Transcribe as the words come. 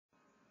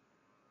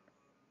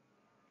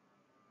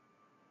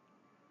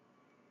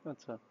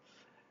আচ্ছা,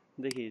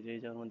 দেখি যে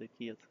এইটার মধ্যে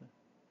কি আছে।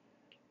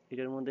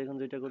 এটার মধ্যে এখন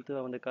যেটা করতে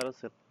হবে আমাদের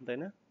কারোসেল, তাই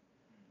না?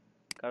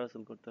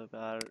 কারোসেল করতে হবে,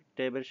 আর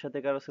ট্যাবের সাথে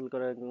কারোসেল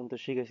করা কিন্তু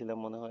শিখেছিলাম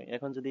মনে হয়।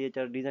 এখন যদি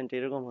এটার ডিজাইনটা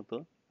এরকম হতো,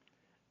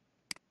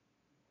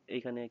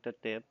 এইখানে একটা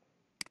ট্যাব,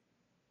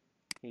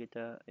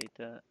 এটা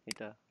এটা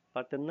এটা,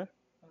 পারতেন না?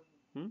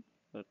 হুম,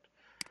 good.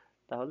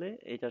 তাহলে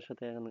এটার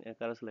সাথে এখন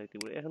কারোসেল অ্যাক্টিভ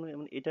করি। এখন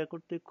এটা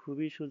করতে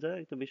খুবই সোজা।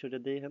 একটু বিষয়টা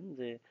দেখেন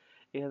যে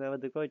এখানে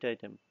আমাদের কয়টা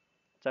আইটেম,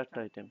 চারটা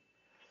আইটেম।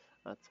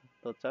 আচ্ছা,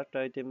 তো চারটা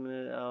আইটেম,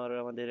 আর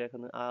আমাদের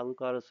এখন আউল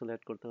কারোসেল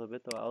অ্যাড করতে হবে।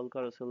 তো আউল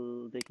কারোসেল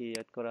দেখি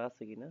অ্যাড করা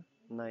আছে কিনা।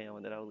 নাই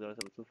আমাদের আউল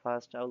কারোসেল। তো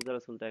ফার্স্ট আউল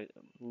কারোসেলটা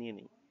নিয়ে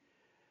নিই।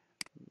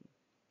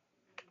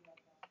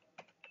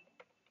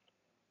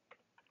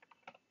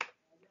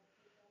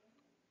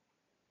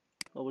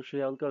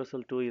 অবশ্যই আউল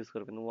কারোসেল 2 ইউজ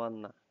করবেন, 1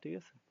 না, ঠিক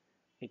আছে?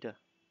 এটা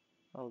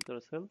আউল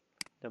কারোসেল।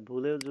 এটা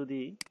ভুলে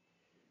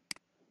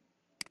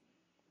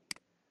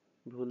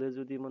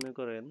যদি মনে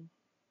করেন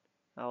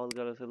আউল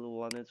কারোসেল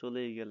 1 এ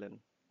চলেই গেলেন,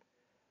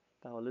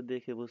 তাহলে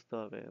দেখে বুঝতে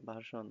হবে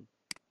ভার্সন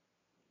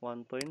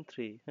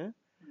 1.3, হ্যাঁ?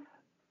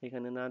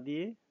 এখানে না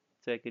দিয়ে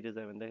চেক ইটে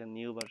যাবেন, দেখেন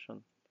new version,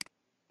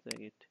 check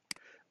it.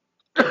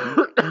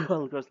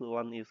 Owl কারোসেল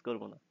 1 use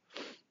করবো না।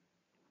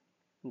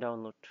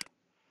 ডাউনলোড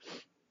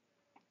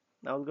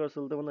আউল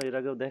কারোসেল তো মনে হয় এর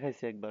আগেও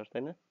দেখাইছি একবার,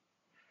 তাই না?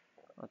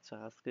 আচ্ছা,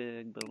 আজকে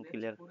একদম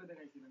ক্লিয়ার।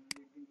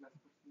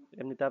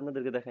 এমনিতে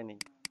আপনাদেরকে দেখাই নাই।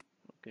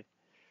 ওকে,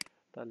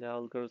 তাহলে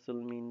আউল কারোসেল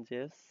মিন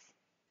জেস,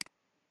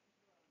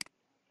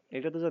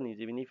 এটা তো জানি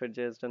যে মিনিফাইড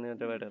জেসটা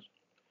নেওয়াটা বেটার।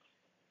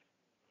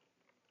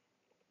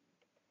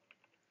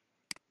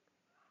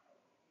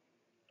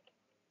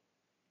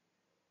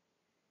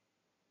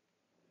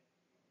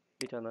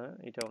 এটা না,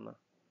 এটাও না।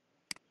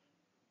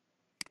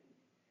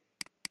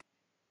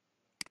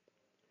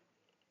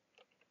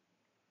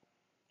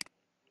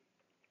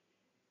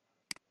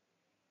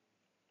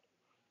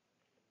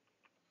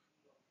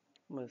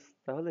 বাস,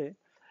 তাহলে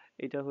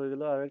এটা হয়ে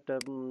গেল। আর একটা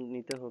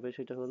নিতে হবে,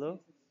 সেটা হলো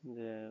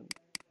যে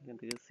এখান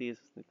থেকে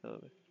সিএসএস নিতে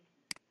হবে।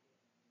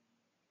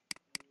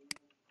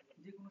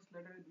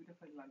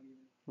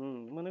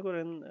 মনে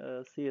করেন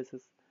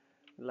সিএসএস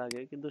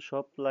লাগে, কিন্তু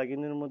সব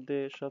প্লাগইনের মধ্যে,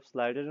 সব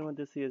স্লাইডারের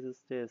মধ্যে সিএসএস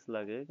জেএস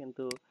লাগে,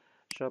 কিন্তু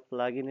সব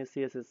প্লাগইনে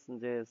সিএসএস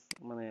জেএস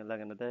মানে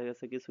লাগে না। দেখা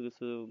গেছে কিছু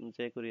কিছু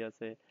jQuery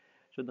আছে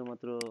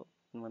শুধুমাত্র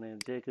মানে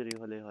jQuery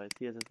হলে হয়,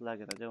 সিএসএস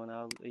লাগে না। যেমন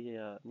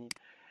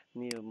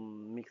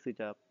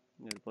মিক্সিটাপ,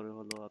 এরপরে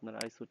হলো আপনার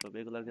আইসোটপ,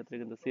 এগুলোর ক্ষেত্রে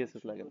কিন্তু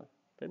সিএসএস লাগে না,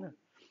 তাই না?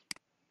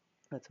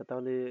 আচ্ছা,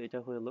 তাহলে এটা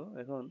হলো।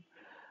 এখন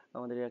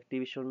আমাদের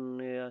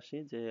অ্যাক্টিভেশনে আসি,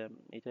 যে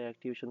এটা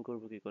অ্যাক্টিভেশন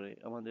করব কি করে।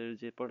 আমাদের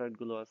যে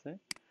প্রোডাক্টগুলো আছে,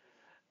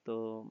 তো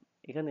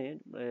এখানে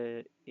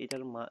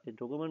এটার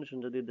ডকুমেন্টেশন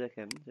যদি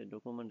দেখেন, যে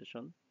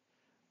ডকুমেন্টেশন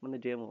মানে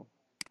ডেমো,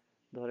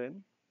 ধরেন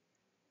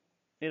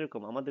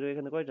এরকম আমাদের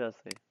এখানে কয়টা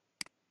আছে,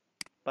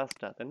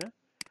 5টা, তাই না?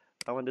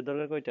 আমাদের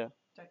দরকার কয়টা,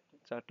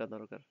 চারটা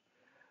দরকার।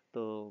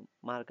 তো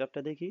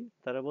মার্কআপটা দেখি,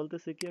 তারা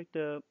বলতেছে কি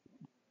একটা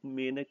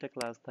মেন একটা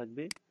ক্লাস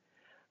থাকবে,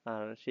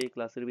 আর সেই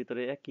ক্লাসের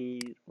ভিতরে একই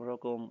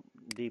রকম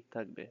ডিপ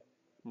থাকবে।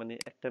 মানে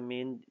একটা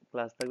মেন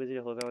ক্লাস থাকবে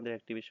যেটা হবে আমাদের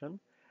অ্যাক্টিভেশন,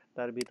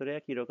 তার ভিতরে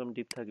একই রকম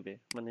ডিপ থাকবে,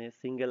 মানে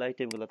সিঙ্গেল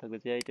আইটেম গুলো থাকবে,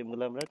 যে আইটেম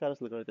গুলো আমরা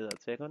কারসেল করতে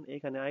যাচ্ছি। এখন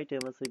এখানে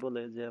আইটেম আছে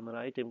বলে যে আমরা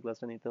আইটেম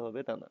ক্লাসটা নিতে হবে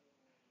তা না,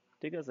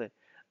 ঠিক আছে?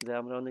 যে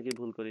আমরা অনেকেই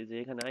ভুল করি যে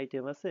এখানে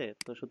আইটেম আছে,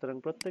 তো সুতরাং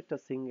প্রত্যেকটা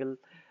সিঙ্গেল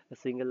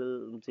সিঙ্গেল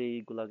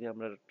যেইগুলাকে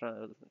আমরা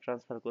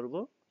ট্রান্সফার করব,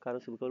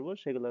 কারসেল করব,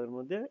 সেগুলোর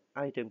মধ্যে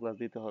আইটেম ক্লাস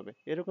দিতে হবে,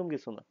 এরকম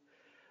কিছু না।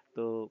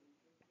 তো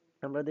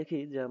আমরা দেখি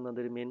যে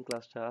আমাদের মেন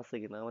ক্লাসটা আছে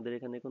কিনা। আমাদের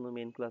এখানে কোনো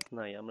মেন ক্লাস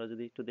নাই। আমরা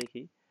যদি একটু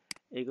দেখি,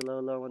 এগুলো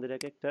হলো আমাদের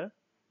এক একটা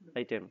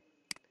আইটেম,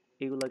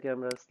 এগুলাকে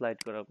আমরা স্লাইড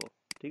করাবো,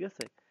 ঠিক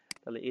আছে?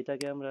 তাহলে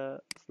এটাকে আমরা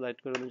স্লাইড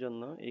করানোর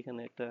জন্য এখানে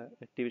একটা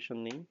অ্যাক্টিভেশন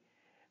নিই,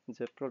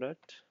 যে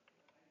প্রোডাক্ট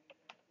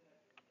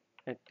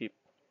অ্যাক্টিভ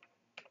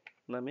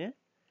নামে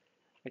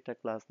একটা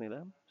ক্লাস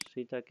নিলাম,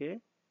 সেটাকে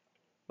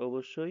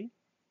অবশ্যই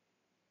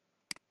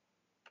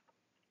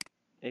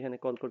এখানে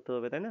কল করতে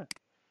হবে, তাই না?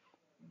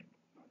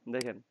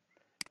 দেখেন,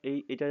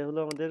 এটা হলো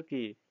আমাদের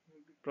কি,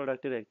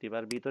 প্রোডাক্টের অ্যাক্টিভ,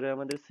 আর ভিতরে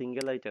আমাদের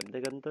সিঙ্গেল আইটেম।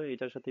 দেখেন তো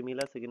এটার সাথে মিল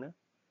আছে কিনা।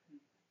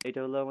 এটা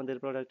হলো আমাদের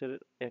প্রোডাক্টের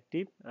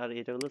অ্যাক্টিভ, আর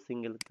এটা হলো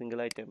সিঙ্গেল সিঙ্গেল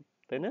আইটেম,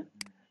 তাই না?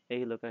 এই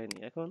হলো কাহিনী।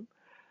 এখন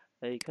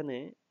এইখানে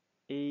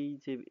এই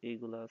যে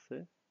এইগুলো আছে,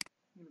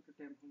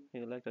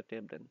 এগুলো একটা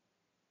ট্যাব দেন।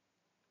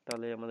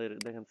 তাহলে আমাদের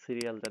দেখেন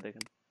সিরিয়ালটা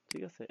দেখেন,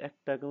 ঠিক আছে?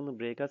 একটা কোনো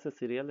ব্রেক আছে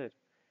সিরিয়ালের?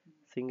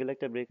 সিঙ্গেল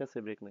একটা ব্রেক আছে?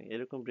 ব্রেক নাই,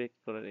 এরকম ব্রেক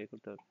করার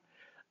করতে হবে।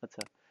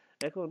 আচ্ছা,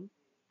 এখন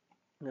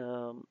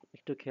আম,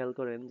 একটু খেয়াল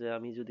করেন যে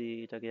আমি যদি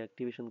এটাকে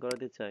অ্যাক্টিভেশন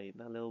করাতে চাই,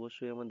 তাহলে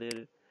অবশ্যই আমাদের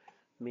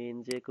মেইন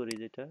যে করি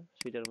যেটা,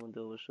 সেটার মধ্যে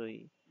অবশ্যই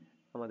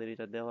আমাদের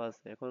এটা দেওয়া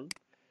আছে। এখন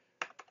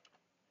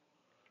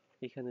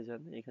এখানে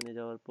যান, এখানে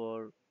যাওয়ার পর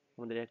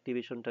আমাদের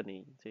অ্যাক্টিভেশনটা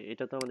নেই, যে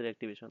এটা তো আমাদের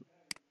অ্যাক্টিভেশন।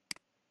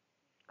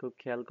 খুব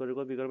খেয়াল করে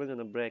কপি করবেন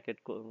যেন ব্র্যাকেট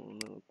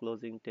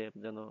ক্লোজিং ট্যাব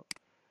যেন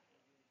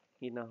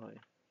ই না হয়।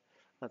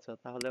 আচ্ছা,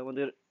 তাহলে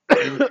আমাদের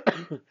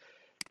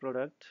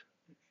প্রোডাক্ট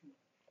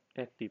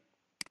অ্যাক্টিভ,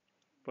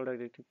 প্রোডাক্ট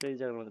অ্যাক্টিভটা এই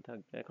জায়গার মধ্যে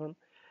থাকবে। এখন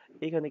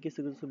এখানে কিছু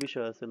কিছু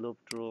বিষয় আছে, লোভ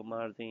ট্রো,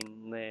 মার্জিন,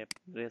 ন্যাপ,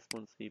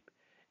 রেসপন্সিভ,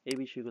 এই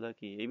বিষয়গুলা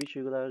কি, এই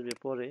বিষয়গুলো আসবে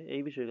পরে,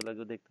 এই বিষয়গুলো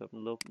দেখতে হবে।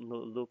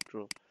 লোক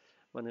ট্রো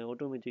মানে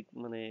অটোমেটিক,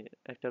 মানে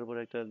একটার পর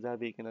একটা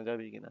যাবে কিনা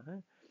যাবে কিনা,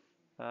 হ্যাঁ।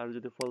 আর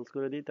যদি ফলস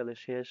করে দিই তাহলে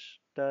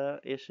শেষটা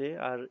এসে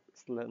আর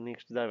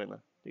নেক্সট যাবে না,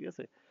 ঠিক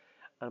আছে।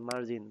 আর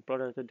মার্জিন,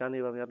 প্রোডাক্টের ডানে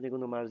বামে আপনি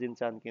কোনো মার্জিন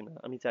চান কিনা,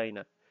 আমি চাই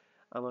না।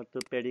 আমার তো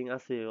প্যাডিং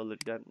আছে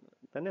অলরেডি,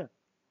 তাই না?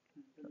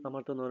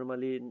 আমার তো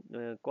নর্মালি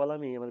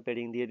কলামেই আমার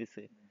প্যাডিং দিয়ে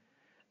দিছে।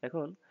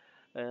 এখন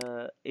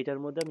এটার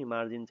মধ্যে আমি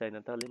মার্জিন চাই না,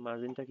 তাহলে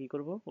মার্জিনটা কি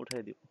করব,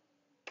 উঠাই দিব,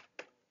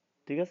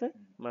 ঠিক আছে।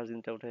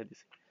 মার্জিনটা উঠাই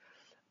দিছি।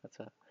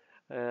 আচ্ছা,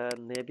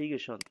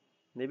 নেভিগেশন।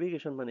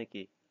 নেভিগেশন মানে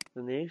কি,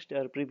 নেক্সট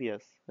আর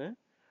প্রিভিয়াস, হ্যাঁ।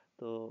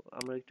 তো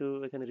আমরা একটু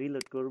এখানে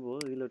রিলোড করব,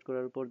 রিলোড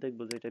করার পর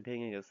দেখবো যে এটা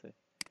ভেঙে গেছে।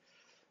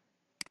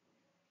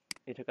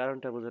 এটা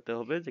কারণটা বোঝাতে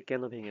হবে যে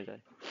কেন ভেঙে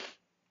যায়।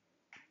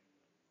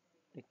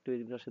 একটু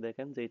এই পাশে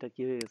দেখেন যে এটা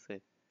কি হয়ে গেছে,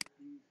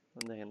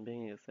 দেখেন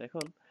ভেঙে গেছে।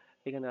 এখন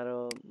এখানে আরো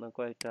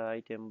কয়েকটা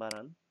আইটেম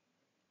বাড়ান,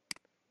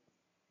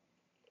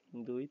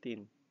 2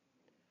 3,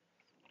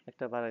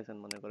 একটা বাড়াইছেন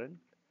মনে করেন।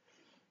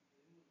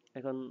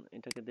 এখন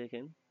এটাকে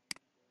দেখেন,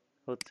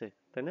 হচ্ছে,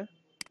 তাই না?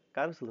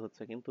 কারুসেল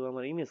হচ্ছে, কিন্তু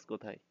আমার ইমেজ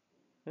কোথায়?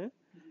 হ্যাঁ,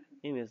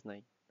 ইমেজ নাই।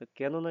 তো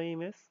কেন নাই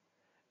ইমেজ?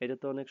 এটা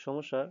তো অনেক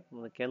সমস্যা,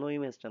 মানে কেন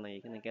ইমেজটা নাই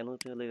এখানে, কেন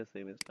চলে গেছে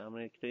ইমেজটা,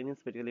 আমরা একটু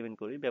ইনস্পেক্ট এলিমেন্ট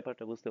করি,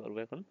 ব্যাপারটা বুঝতে পারবো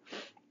এখন।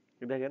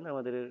 দেখেন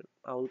আমাদের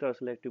আউল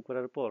কারুসেল অ্যাক্টিভ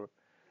করার পর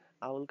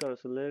আউল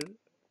কারুসেলের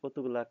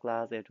কতগুলা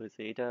ক্লাস এড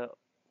হয়েছে, এটা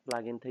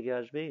প্লাগইন থেকে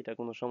আসবে, এটা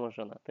কোনো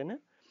সমস্যা না, তাই না?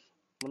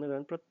 মনে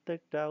করেন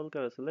প্রত্যেকটা আউল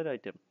কারুসেলের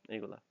আইটেম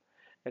এইগুলা।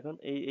 এখন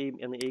এই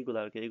মানে এইগুলা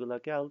আর কি,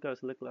 এইগুলাকে আউল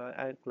কারুসেলের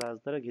ক্লাস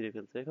দ্বারা ঘিরে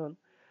ফেলছে। এখন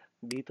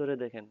ভিতরে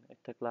দেখেন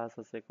একটা ক্লাস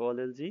আছে কল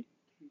এলজি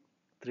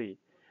 3।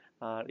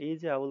 আর এই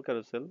যে আউল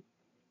কারুসেল,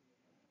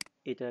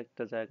 এটা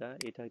একটা জায়গা,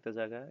 এটা একটা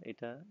জায়গা,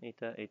 এটা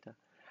এটা এটা।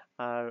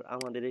 আর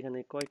আমাদের এখানে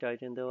কয়টা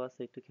আইটেম দেওয়া আছে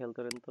একটু খেয়াল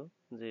করেন তো,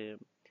 যে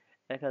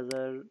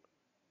 1000,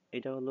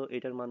 এটা হলো,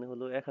 এটার মানে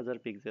হলো 1000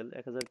 পিক্সেল।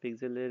 1000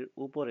 পিক্সেলের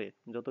উপরে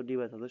যত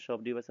ডিভাইস আছে সব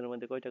ডিভাইসের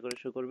মধ্যে কয়টা করে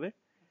শো করবে?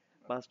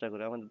 5টা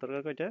করে। আমাদের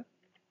দরকার কয়টা?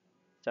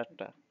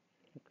 4টা।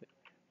 ওকে,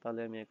 তাহলে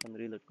আমি এখন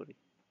রিলোড করি,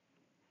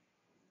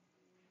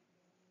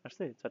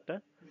 আসছে 4টা।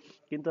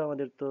 কিন্তু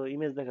আমাদের তো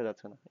ইমেজ দেখা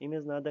যাচ্ছে না।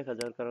 ইমেজ না দেখা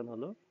যাওয়ার কারণ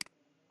হলো,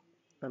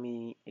 আমি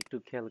একটু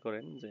খেয়াল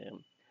করেন যে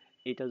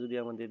এটা যদি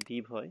আমাদের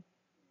ডিভ হয়,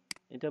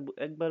 এটা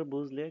একবার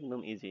বুঝলে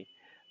একদম ইজি।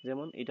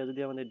 যেমন এটা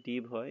যদি আমাদের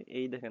ডিভ হয়,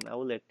 এই দেখেন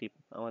আউল অ্যাক্টিভ,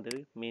 আমাদের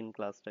মেইন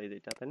ক্লাসটাই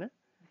যেটা, তাই না?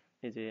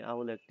 এই যে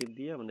আউল অ্যাক্টিভ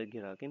দিয়ে আমাদের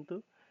ঘেরা, কিন্তু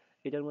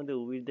এটার মধ্যে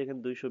উইডথ দেখেন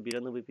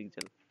 292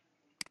 পিক্সেল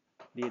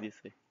দিয়ে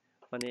দিছে।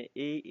 মানে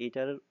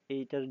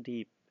এইটার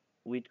ডিপ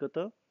উইডথ কত?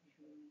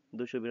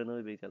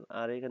 292 পিক্সেল।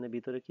 আর এখানে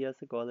ভিতরে কি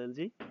আছে, কল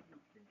এলজি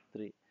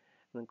 3।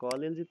 কল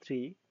এলজি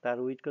 3, তার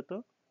উইডথ কত?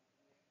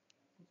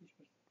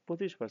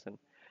 25%।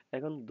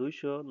 এখন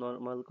 200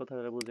 নর্মাল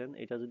কথাটা বুঝেন,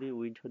 এটা যদি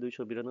উইডথ হয়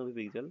 292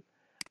 পিক্সেল,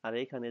 আর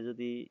এখানে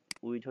যদি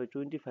উইডথ হয়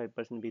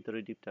 25% ভিতরে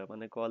ডিপটা,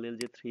 মানে কল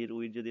এলজি 3 এর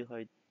উইডথ যদি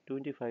হয়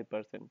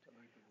 25%,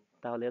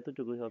 তাহলে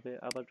এতটুকুই হবে।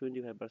 আবার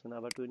 25%,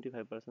 আবার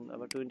 25%,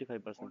 আবার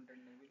 25%,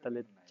 তাহলে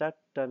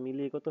চারটা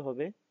মিলিয়ে কত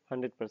হবে?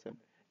 100%।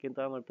 কিন্তু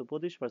আমার তো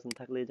 25%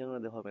 থাকলে এই জায়গার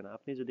মধ্যে হবে না।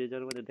 আপনি যদি এই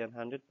জায়গার মধ্যে দেন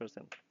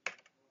 100%,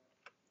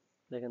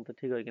 দেখেন তো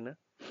ঠিক হয় কিনা।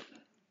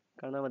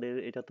 কারণ আমাদের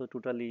এটা তো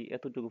টোটালি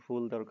এতটুকু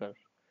ফুল দরকার।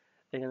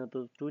 এখানে তো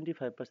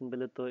 25%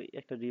 পেলে তো,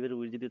 একটা ডিবের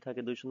উইডথ যদি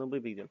থাকে 290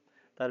 পিক্সেল,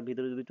 তার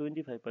ভিতরে যদি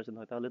 25%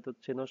 হয় তাহলে তো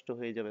সে নষ্ট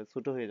হয়ে যাবে,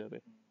 ছোট হয়ে যাবে।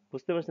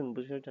 বুঝতে পারছেন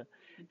বিষয়টা?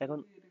 এখন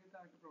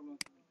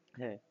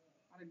হ্যাঁ,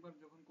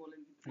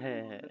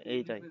 হ্যাঁ হ্যাঁ,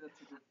 এইটাই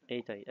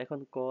এইটাই। এখন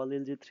কল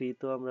এলজি 3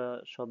 তো আমরা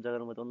সব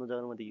জায়গার মধ্যে, অন্য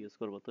জায়গার মধ্যে ইউজ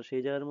করব, তো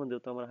সেই জায়গার মধ্যেও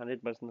তো আমার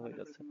 100% হয়ে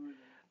যাচ্ছে।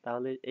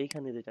 তাহলে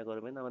এইখানে যেটা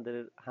করবেন, আমাদের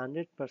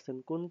 100%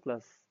 কোন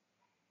ক্লাস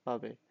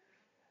পাবে?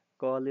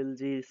 কল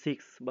এলজি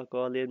 6 বা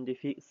কল এমজি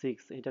 6,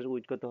 এটার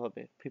উইথ কত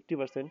হবে?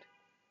 50%।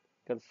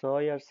 কারণ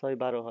 6 আর 6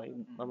 12 হয়,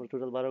 আমরা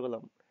টোটাল 12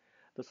 কলাম,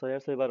 তো 6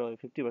 আর 6 12 হয়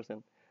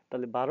 50%।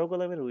 তাহলে 12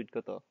 কলামের উইথ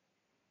কত?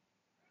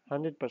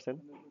 100%।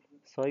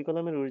 6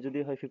 কলামের উইথ যদি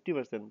হয়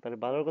 50%, তাহলে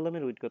 12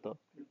 কলামের উইথ কত?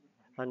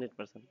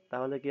 100%।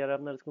 তাহলে কি আর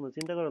আপনার কোনো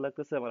চিন্তা করা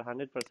লাগতেছে আমার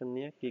 100%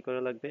 নিয়ে কি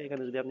করা লাগবে?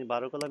 এখানে যদি আপনি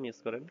 12 কলাম ইউজ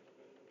করেন,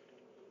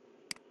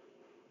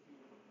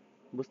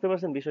 বুঝতে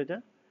পারছেন বিষয়টা?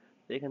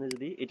 এখানে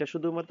যদি এটা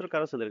শুধুমাত্র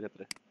কারোসেলের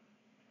ক্ষেত্রে,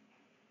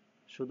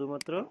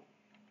 শুধুমাত্র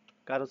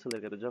কারোসেলের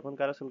ক্ষেত্রে যখন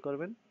কারোসেল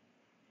করবেন,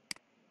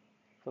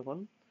 তখন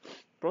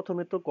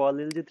প্রথমে তো কল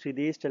এলজি 3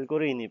 দিয়ে ইনস্টল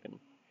করেই নেবেন।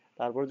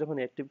 তারপর যখন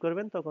অ্যাক্টিভ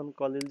করবেন তখন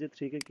কল এলজি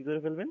 3 কে কি করে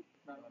ফেলবেন?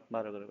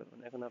 12 করে ফেলবেন।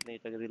 এখন আপনি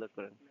এটাকে রিলোড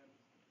করেন।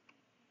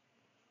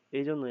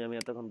 এই জন্যই আমি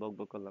এতক্ষণ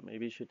বকবক করলাম, এই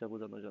বিষয়টা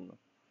বোঝানোর জন্য।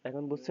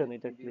 এখন বুঝছেন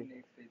এটা কি?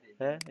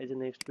 হ্যাঁ, এই যে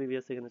নেক্সট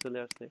প্রিভিয়াস এখানে চলে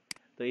আসছে।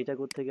 তো এটা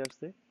কোথা থেকে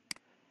আসছে?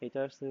 এটা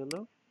আসছে হলো,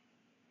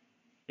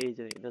 এই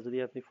যে এটা যদি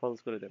আপনি ফলস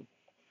করে দেন,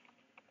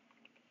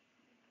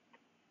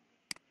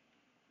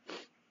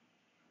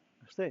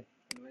 আসছে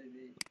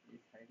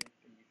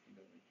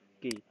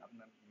কি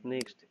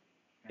নেক্সট,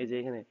 এই যে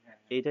এখানে,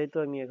 এইটাই তো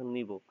আমি এখন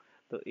নিব।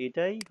 তো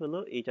এটাই হলো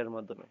এইটার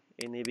মাধ্যমে,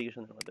 এই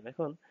নেভিগেশনের মাধ্যমে।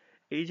 এখন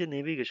এই যে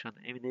নেভিগেশন,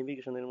 এই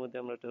নেভিগেশনের মধ্যে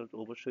আমরা তো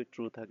অবশ্যই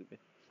ট্রু থাকবে,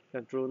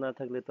 কারণ ট্রু না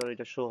থাকলে তো আর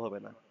এটা শো হবে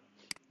না।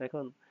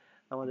 এখন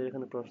আমাদের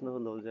এখানে প্রশ্ন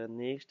হলো যে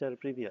নেক্সট আর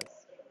প্রিভিয়াস,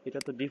 এটা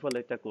তো ডিফল্ট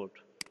একটা কোড,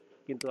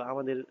 কিন্তু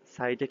আমাদের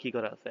সাইটে কি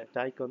করা আছে একটা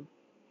আইকন।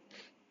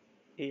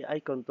 এই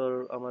আইকন তো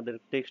আমাদের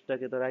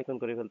টেক্সটটাকে তো আইকন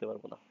করে ফেলতে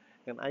পারবো না,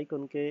 কারণ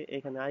আইকনকে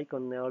এখানে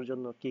আইকন নেওয়ার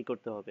জন্য কি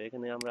করতে হবে,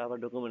 এখানে আমরা আবার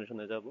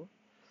ডকুমেন্টেশনে যাব।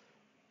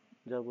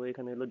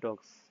 এখানে হলো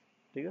ডক্স,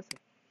 ঠিক আছে,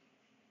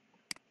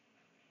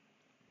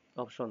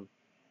 অপশন,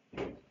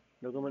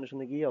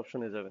 ডকুমেন্টেশনে গিয়ে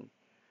অপশনে যাবেন।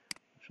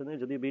 অপশনে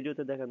যদি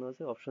ভিডিওতে দেখানো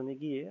আছে, অপশনে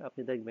গিয়ে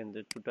আপনি দেখবেন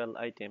যে টোটাল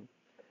আইটেম,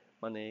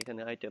 মানে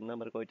এখানে আইটেম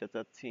নাম্বার কয়টা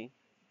চাচ্ছি,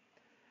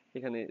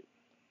 এখানে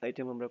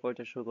আইটেম আমরা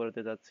কয়টা শো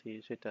করতে যাচ্ছি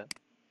সেটা।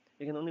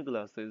 এখানে অনেকগুলো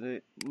আছে, যে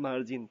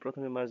মার্জিন,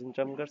 প্রথমে মার্জিন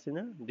টার্ম কাটছি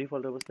না,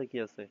 ডিফল্ট অবস্থায় কি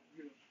আছে,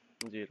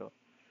 জিরো।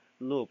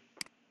 লুপ,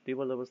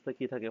 ডিফল্ট অবস্থায়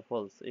কি থাকে,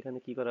 ফলস, এখানে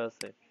কি করা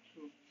আছে,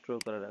 ট্রু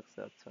করা রাখছে।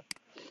 আচ্ছা,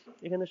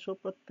 এখানে সব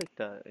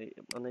প্রত্যেকটা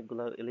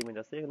অনেকগুলো এলিমেন্ট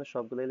আছে, এখানে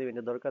সবগুলো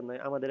এলিমেন্টের দরকার নাই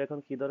আমাদের। এখন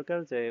কি দরকার,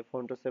 যে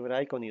ফন্ট সেভের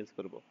আইকন ইউজ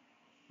করব,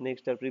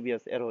 নেক্সট আর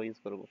প্রিভিয়াস অ্যারো ইউজ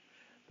করব।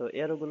 তো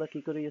অ্যারো গুলা কি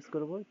করে ইউজ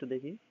করব একটু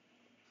দেখি।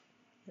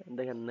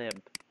 দেখেন ন্যাব,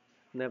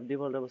 ন্যাব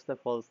ডিফল্ট অবস্থায়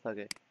ফলস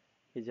থাকে।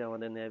 এই যে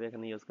আমাদের ন্যাব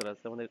এখানে ইউজ করা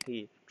আছে, আমাদের কি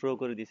ট্রু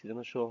করে দিয়েছি যেন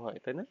শো হয়,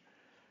 তাই না?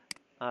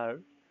 আর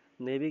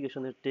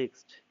নেভিগেশনের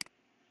টেক্সট,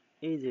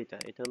 এই যে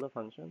এটা হলো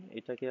ফাংশন,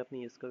 এটাকে আপনি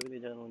ইউজ করবেন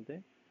এই জায়গার মধ্যে।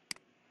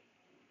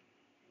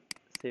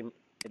 সেম,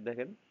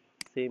 দেখেন,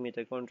 সেম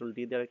এটা কন্ট্রোল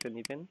ডি দিয়ে আরেকটা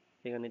নিবেন,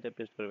 এখানে এটা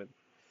পেস্ট করবেন,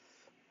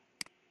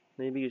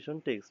 নেভিগেশন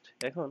টেক্সট।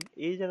 এখন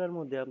এই জায়গার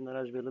মধ্যে আপনার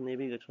আসবে হলো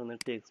নেভিগেশনের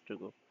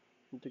টেক্সটটুকু,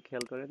 একটু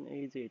খেয়াল করেন,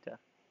 এই যে এটা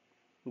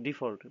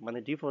ডিফল্ট, মানে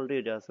ডিফল্টে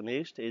এটা আছে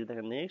নেক্সট, এই যে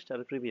দেখেন নেক্সট আর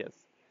প্রিভিয়াস,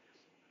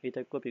 এটা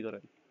কপি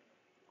করেন,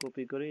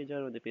 কপি করে এই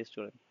জায়গার মধ্যে পেস্ট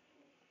করেন।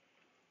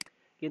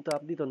 কিন্তু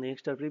আপনি তো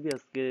নেক্সট আর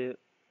প্রিভিয়াসকে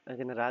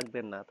এখানে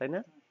রাখবেন না, তাই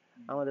না?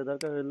 আমাদের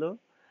দরকার হলো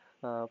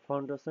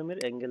ফন্ট অসমের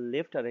অ্যাঙ্গেল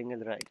লেফট আর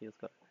অ্যাঙ্গেল রাইট ইউজ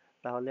করা।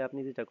 তাহলে আপনি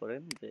যেটা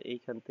করেন, যে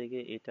এইখান থেকে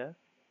এটা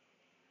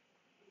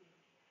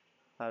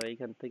আর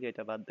এইখান থেকে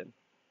এটা বাদ দেন,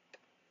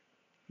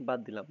 বাদ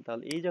দিলাম,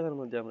 তাহলে এই জায়গার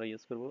মধ্যে আমরা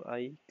ইউজ করব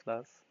I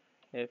class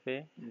F A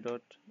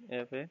dot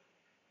F এ,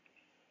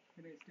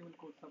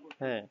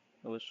 হ্যাঁ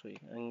অবশ্যই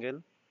অ্যাঙ্গেল,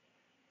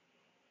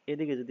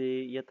 এদিকে যদি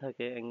ইয়ে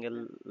থাকে অ্যাঙ্গেল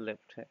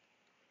লেফট, হ্যাঁ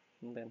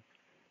দেন।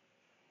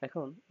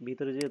 এখন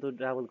ভিতরে যেহেতু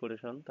ডাবল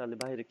কোটেশন, তাহলে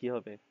বাইরে কি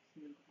হবে,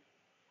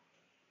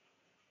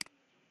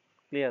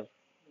 ক্লিয়ার?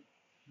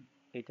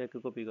 এইটা একটু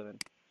কপি করেন,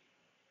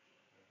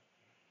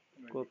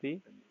 কপি,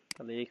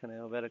 তাহলে এইখানে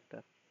হবে আরেকটা,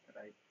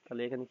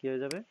 তাহলে এখানে কি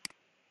হয়ে যাবে,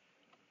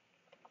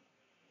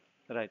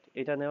 রাইট।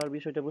 এটা নেওয়ার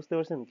বিষয়টা বুঝতে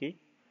পারছেন কি?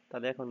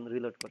 তাহলে এখন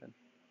রিলোড করেন।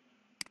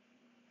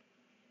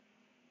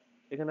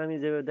 এখানে আমি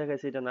যেভাবে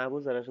দেখাইছি এটা না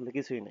বোঝার আসলে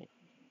কিছুই নাই,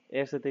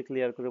 এর সাথে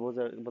ক্লিয়ার করে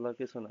বলার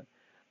কিছু না।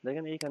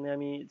 দেখেন এইখানে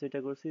আমি যেটা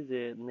করছি,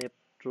 যে নেপ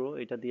ট্রো,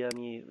 এটা দিয়ে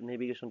আমি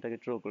নেভিগেশনটাকে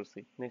ট্রো করছি,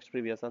 নেক্সট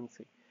প্রিভিয়াস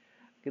আনছি।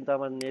 কিন্তু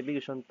আমার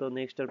নেভিগেশন তো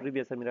নেক্সট আর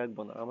প্রিভিয়াস আমি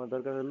রাখবো না, আমার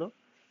দরকার হলো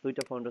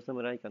দুইটা ফন্ট আছে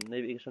আমার আইকন,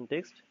 নেভিগেশন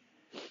টেক্সট।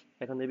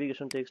 এখন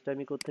নেভিগেশন টেক্সটটা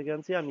আমি কোথা থেকে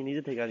আনছি, আমি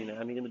নিজে থেকে আনি না,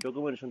 আমি কিন্তু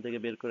ডকুমেন্টেশন থেকে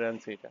বের করে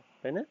আনছি এটা,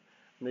 তাই না?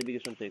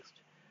 নেভিগেশন টেক্সট,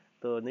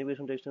 তো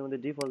নেভিগেশন টেক্সটের মধ্যে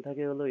ডিফল্ট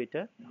থাকে হলো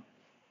এটা।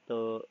 তো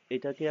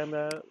এটাকে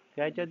আমরা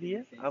কাইটা দিয়ে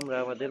আমরা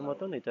আমাদের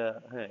মতন এটা,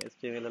 হ্যাঁ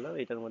HTML এলাও,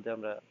 এটার মধ্যে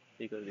আমরা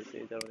ই করে দিচ্ছি,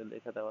 এটার মধ্যে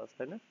লেখা দেওয়া আছে,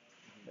 তাই না?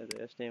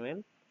 HTML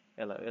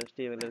এলাও,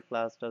 HTML এর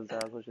ক্লাসটা যা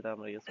খুশি তা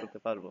আমরা ইউজ করতে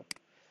পারবো।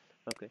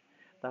 ওকে,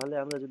 তাহলে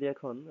আমরা যদি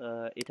এখন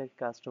এটাকে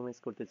কাস্টমাইজ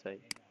করতে চাই,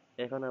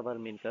 এখন আবার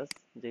মেন কাজ,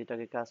 যে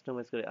এটাকে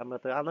কাস্টমাইজ করে, আমরা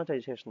তো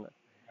আনাটাই শেষ না,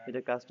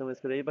 এটা কাস্টমাইজ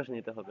করে এই পাশে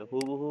নিতে হবে,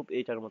 হুবহুব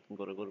এইটার মতন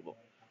করে করব।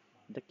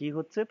 এটা কি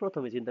হচ্ছে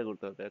প্রথমে চিন্তা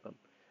করতে হবে এখন।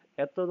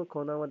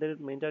 এতক্ষণ আমাদের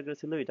মেন টার্গেট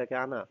ছিল এটাকে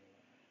আনা,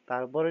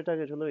 তারপরে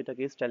টার্গেট হলো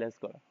এটাকে স্টাইলাইজ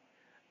করা।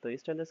 তো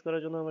স্টাইলাইজ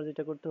করার জন্য আমার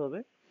যেটা করতে হবে,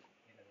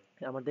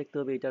 আমার দেখতে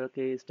হবে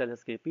এটাকে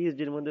স্টাইলাইজ কে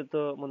পিএইচডির মধ্যে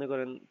তো মনে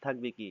করেন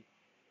থাকবে কি,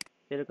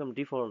 এরকম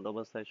ডিফল্ট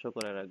অবস্থায় শো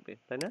করে রাখবে,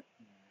 তাই না?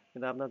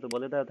 কিন্তু আপনার তো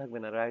বলে দেওয়া থাকবে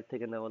না রাইট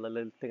থেকে নাও না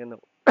লেফট থেকে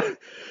নাও,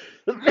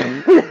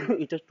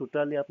 এটা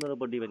টোটালি আপনার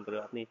উপর ডিপেন্ড করে,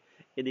 আপনি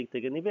এদিক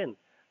থেকে নেবেন,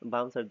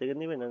 বাম সাইড থেকে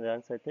নেবেন না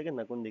ডান সাইড থেকে,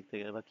 না কোন দিক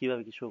থেকে, বা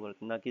কিভাবে কি শো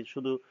করবেন, নাকি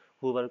শুধু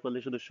হুবার করলে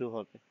শুধু শো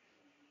হবে।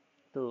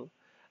 তো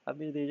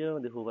আপনি যদি এই জায়গার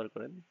মধ্যে হোভার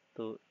করেন,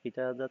 তো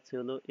এটা যাচ্ছে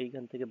হলো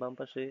এইখান থেকে বাম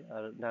পাশে,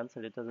 আর ডান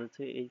সাইড এটা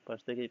যাচ্ছে এই পাশ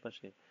থেকে এই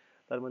পাশে।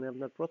 তার মানে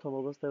আপনার প্রথম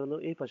অবস্থায় হলো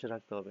এই পাশে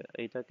রাখতে হবে,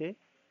 এইটাকে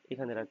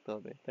এখানে রাখতে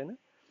হবে, তাই না?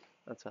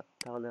 আচ্ছা,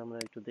 তাহলে আমরা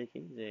একটু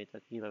দেখি যে এটা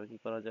কিভাবে কি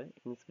করা যায়,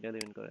 ইনস্পেক্ট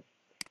এলিমেন্ট করে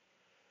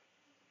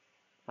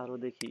আরো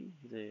দেখি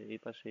যে এই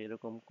পাশে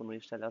এরকম কোনো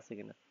স্টাইল আছে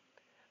কিনা।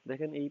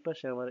 দেখেন এই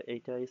পাশে আমার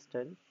এইটা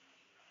স্টাইল,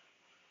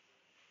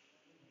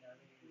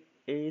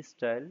 এই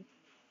স্টাইল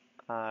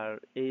আর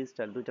এই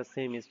স্টাইল, দুইটা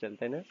সেম স্টাইল,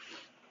 তাই না?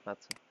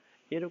 আচ্ছা,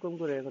 এরকম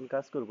করে এখন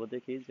কাজ করব,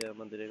 দেখি যে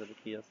আমাদের এখানে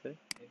কি আছে।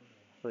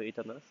 তো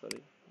এটা না, সরি,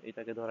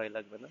 এটাকে ধরাই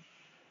লাগবে না,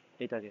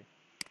 এটাকে,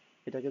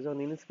 এটাকে যখন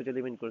ইনস্পেক্ট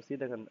এলিমেন্ট করছি,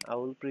 দেখেন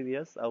আউল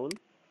প্রিভিয়াস, আউল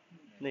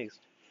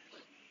নেক্সট,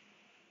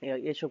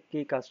 এসব কি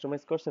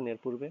কাস্টমাইজ করছেন এর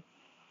পূর্বে?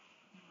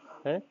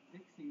 হ্যাঁ,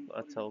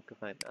 আচ্ছা ওকে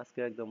ফাইন, আজকে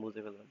একদম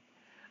বুঝে ফেলবেন।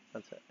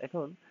 আচ্ছা,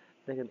 এখন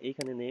দেখেন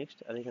এইখানে নেক্সট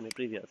আর এখানে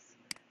প্রিভিয়াস,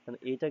 মানে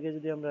এইটাকে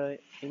যদি আমরা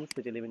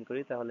ইনস্পেক্ট এলিমেন্ট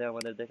করি, তাহলে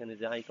আমাদের দেখেন এই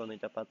যে আইকন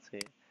এটা পাচ্ছে,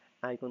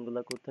 আইকন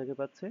গুলা কোথেকে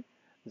পাচ্ছে,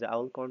 যে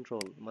আউল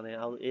কন্ট্রোল, মানে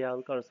আউল, এই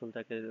আউল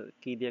কার্সলটাকে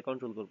কি দিয়ে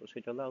কন্ট্রোল করবো,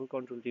 সেটা হলো আউল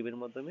কন্ট্রোল টিভির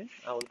মাধ্যমে,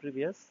 আউল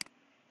প্রিভিয়াস,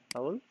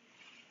 আউল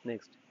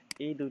নেক্সট,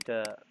 এই দুইটা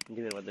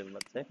ডিপের মাধ্যমে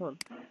পাচ্ছে। এখন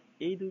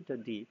এই দুইটা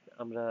ডিপ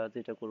আমরা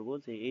যেটা করব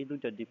যে এই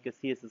দুইটা ডিপকে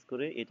সিএসএস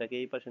করে এটাকে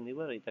এই পাশে নিব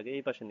আর এটাকে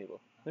এই পাশে নিব।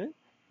 হ্যাঁ,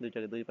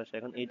 দুইটাকে দুই পাশে,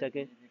 এখন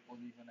এইটাকে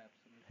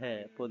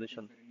হ্যাঁ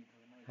পজিশন,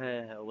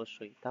 হ্যাঁ হ্যাঁ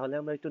অবশ্যই। তাহলে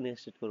আমরা একটু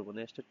নেস্টেড করব,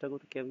 নেস্টেডটা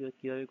কিভাবে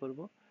কিভাবে করব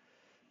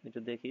একটু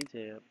দেখি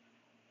যে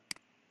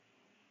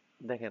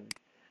দেখেন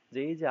যে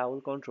এই যে আউল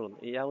কন্ট্রোল,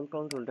 এই আউল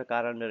কন্ট্রোলটা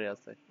কার আন্ডারে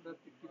আছে?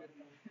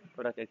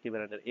 প্রোডাক্ট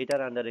অ্যাক্টিভের আন্ডারে,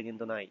 এটার আন্ডারে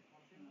কিন্তু নাই,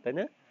 তাই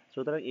না?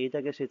 সুতরাং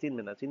এইটাকে সে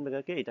চিনবে না, চিনবে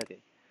কাকে? এটাকে।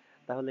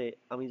 তাহলে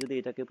আমি যদি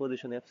এটাকে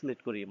পজিশন অ্যাবসলিউট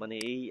করি, মানে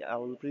এই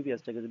আউল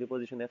প্রিভিয়াসটাকে যদি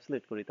পজিশন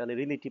অ্যাবসলিউট করি, তাহলে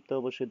রিলেটিভ তো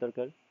অবশ্যই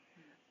দরকার।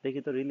 দেখি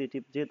তো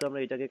রিলেটিভ, যেহেতু আমরা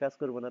এটাকে কাজ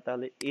করবো না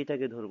তাহলে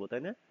এটাকে ধরবো,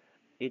 তাই না?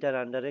 এটার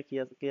আন্ডারে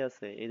কে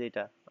আছে? এই যে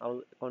এটা আউল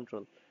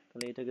কন্ট্রোল।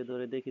 তাহলে এটাকে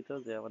ধরে দেখি তো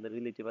যে আমাদের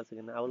রিলেটিভ আছে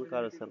কিনা। আউল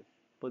কারসেল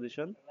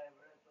পজিশন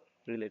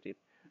রিলেটিভ।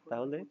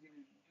 তাহলে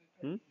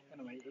হুম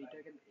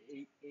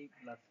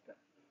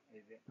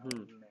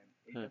হুম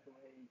হ্যাঁ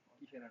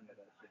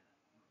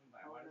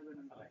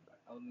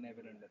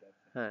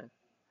হ্যাঁ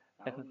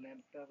এখন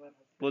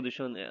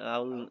পজিশন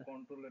আউল,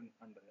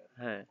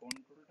 হ্যাঁ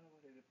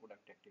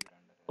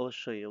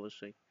অবশ্যই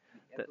অবশ্যই।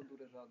 তা-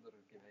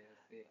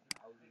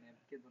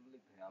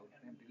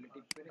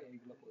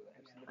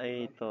 এই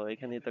তো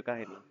এখানেই তো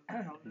কাহিনী।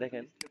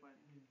 দেখেন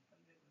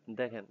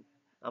দেখেন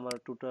আমার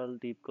টোটাল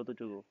ডিপ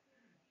কতটুকু?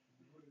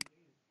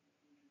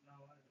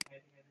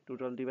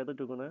 টোটাল ডিপ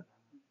এতটুকু না?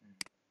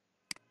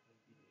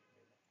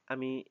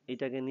 আমি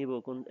এটাকে নিব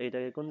কোন,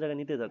 এটাকে কোন জায়গায়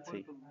নিতে যাচ্ছি?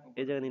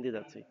 এই জায়গায় নিতে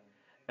যাচ্ছি।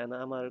 And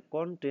আমার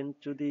কন্টেন্ট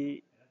যদি,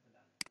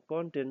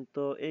 কন্টেন্ট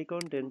তো এই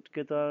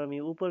কন্টেন্টকে তো আমি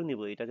উপরে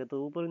নিব, এটাকে তো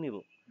উপরে নিব।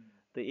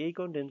 তো এই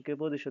কন্টেন্টকে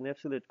পজিশন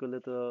অ্যাবসলিউট করলে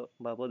তো,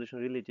 বা পজিশন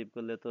রিলেটিভ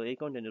করলে তো এই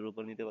কন্টেন্টের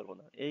উপর নিতে পারবো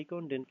না। এই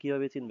কন্টেন্ট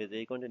কিভাবে চিনবে যে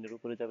এই কন্টেন্টের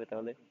উপরে যাবে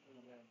তাহলে,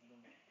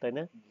 তাই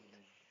না?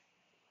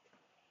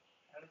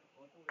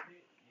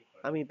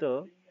 আমি তো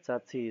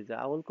চাচ্ছি যে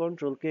আউল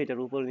কন্ট্রোলকে এটার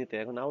উপরে নিতে।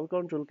 এখন আউল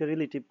কন্ট্রোলকে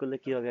রিলেটিভ করলে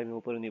কিভাবে আমি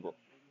উপরে নিব?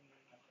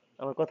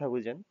 আমার কথা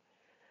বুঝেন,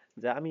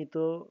 যে আমি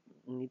তো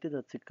নিতে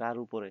যাচ্ছি কার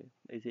উপরে?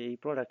 এই যে এই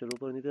প্রোডাক্টের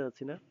উপরে নিতে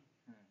যাচ্ছি না?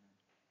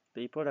 তো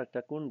এই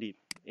প্রোডাক্টটা কোন ডিপ?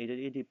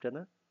 এই ডিপটা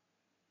না?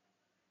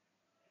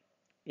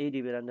 এই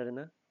ডিপের আন্ডারে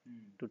না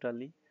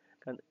টোটালি?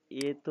 কারণ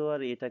এ তো আর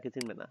এটাকে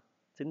চিনবে না,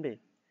 চিনবে?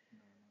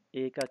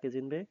 এ কাকে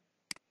চিনবে?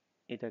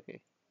 এটাকে।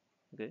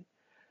 ওকে,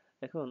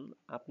 এখন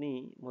আপনি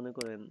মনে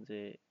করেন যে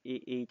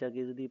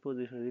এইটাকে যদি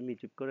পজিশন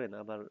রিলেটিভ করেন,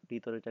 আবার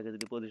ভিতরেটাকে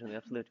যদি পজিশন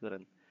অ্যাবসলিউট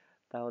করেন,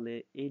 তাহলে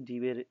এই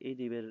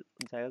ডিবের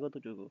জায়গা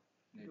কতটুকু?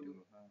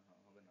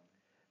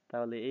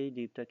 তাহলে এই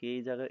ডিপটা কি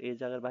এই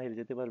জায়গার বাইরে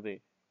যেতে পারবে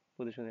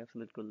পজিশন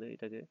অ্যাবসলিউট করলে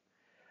এটাকে?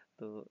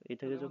 তো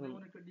এটাকে যখন,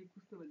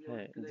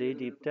 হ্যাঁ যেই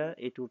ডিপটা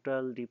এই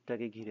টোটাল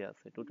ডিপটাকে ঘিরে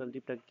আছে, টোটাল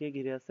ডিপটাকে কে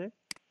ঘিরে আছে?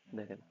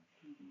 দেখেন,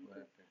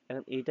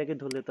 এখন এইটাকে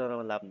ধরলে তো আর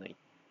আমার লাভ নাই।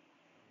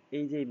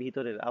 এই যে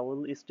ভিতরের আউল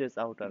স্ট্রেস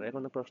আউটার,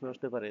 এখন প্রশ্ন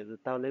আসতে পারে যে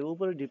তাহলে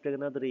উপরে ডিপটাকে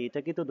না ধরে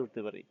এটাকে তো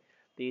ধরতে পারি।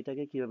 তো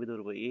এটাকে কিভাবে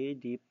ধরবো? এই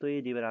ডিপ তো এই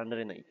ডিপের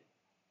আন্ডারে নাই।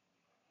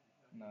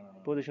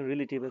 পজিশন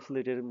রিলেটিভ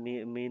অ্যাবসলিউটের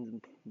মেইন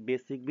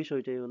বেসিক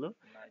বিষয়টাই হলো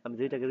আমি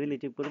যেটাকে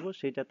রিলেটিভ করব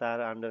সেটা তার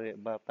আন্ডারে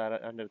বা তার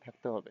আন্ডারে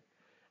থাকতে হবে।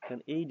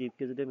 কারণ এই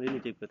ডিপকে যদি আমি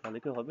রিলেটিভ করি তাহলে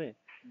কি হবে?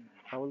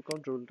 আউল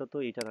কন্ট্রোলটা তো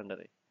এটার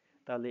আন্ডারে।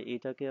 তাহলে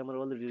এটাকে আমার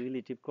অলরেডি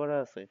রিলেটিভ করা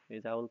আছে, এই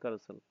যে আউল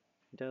কারোসেল।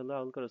 এটা হলো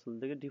আউল কারোসেল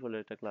থেকে ডিফল্ট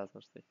একটা ক্লাস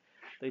আসছে।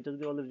 তো এটা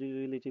যদি অলরেডি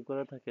রিলেটিভ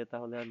করা থাকে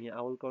তাহলে আমি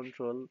আউল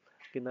কন্ট্রোল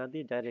কে না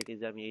দিয়ে ডাইরেক্ট এই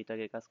যে আমি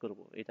এইটাকে কাজ করব,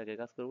 এটাকে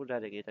কাজ করব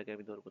ডাইরেক্ট এটাকে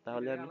আমি ধরবো,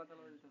 তাহলে আমি,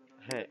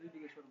 হ্যাঁ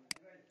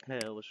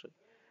হ্যাঁ অবশ্যই।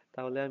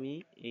 তাহলে আমি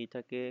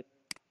এইটাকে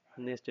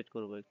নেস্টেড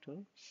করব একটু,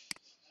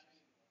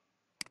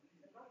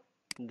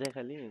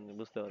 দেখালি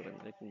বুঝতে পারবেন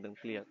একদম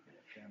ক্লিয়ার।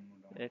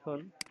 এখন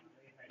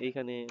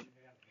এইখানে,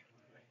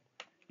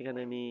 এখানে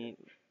আমি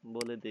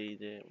বলে দেই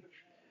যে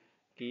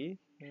কি,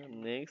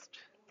 নেক্সট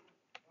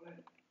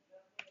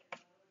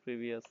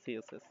প্রিভিয়াস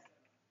সিএসএস,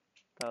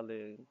 তাহলে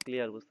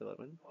ক্লিয়ার বুঝতে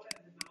পারবেন।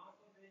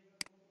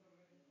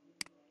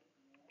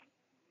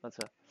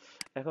 আচ্ছা,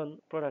 এখন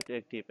প্রোডাক্ট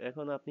অ্যাক্টিভ,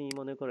 এখন আপনি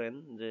মনে করেন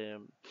যে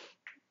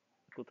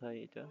কোথায়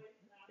এটা,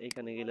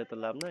 এইখানে গেলে তো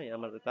লাভ নাই,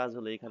 আমার কাজ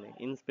হলো এখানে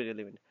ইন্সপেক্ট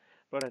এলিমেন্ট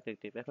প্রোডাক্ট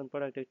অ্যাক্টিভ। এখন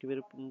প্রোডাক্ট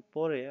অ্যাক্টিভের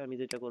পরে আমি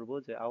যেটা করব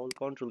যে আউল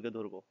কন্ট্রোলকে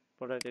ধরবো।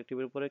 প্রোডাক্ট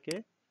অ্যাক্টিভের পরে কে?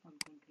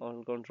 অল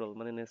কন্ট্রোল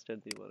মানে নেস্টেড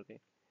দিব আর কি।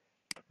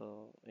 তো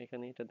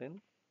এখানে এটা দেন,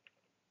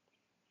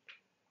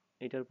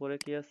 এটার পরে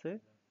কি আছে?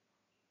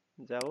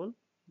 জাউল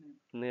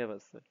নেভ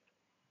আছে,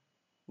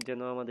 যেন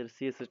আমাদের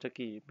সিএসএসটা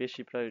কি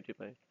বেশি প্রায়োরিটি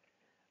পায়।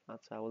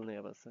 আচ্ছা আউল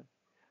নেভ আছে।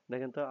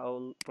 দেখেন তো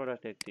আউল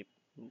প্রোডাক্ট অ্যাক্টিভ,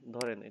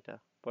 ধরেন এটা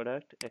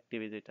প্রোডাক্ট অ্যাক্টিভ,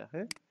 যেটা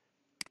হ্যাঁ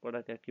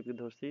প্রোডাক্ট অ্যাক্টিভ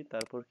ধরছি,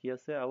 তারপর কি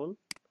আছে? আউল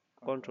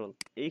কন্ট্রোল।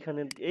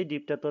 এইখানে এই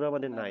ডিপটা তোর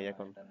আমাদের নাই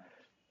এখন।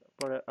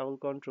 পরে আউল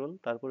কন্ট্রোল,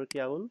 তারপরে কি?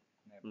 আউল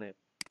নেভ।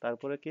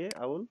 তারপরে কি?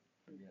 আউল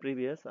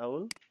প্রিভিয়াস,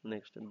 আউল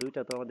নেক্সট।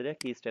 দুইটা তো আমাদের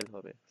একই স্টাইল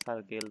হবে,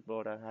 সার্কেল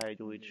বর্ডার হাইড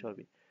উইড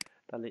সবই।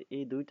 তাহলে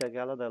এই দুইটাকে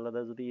আলাদা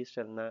আলাদা যদি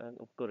স্টাইল না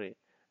করে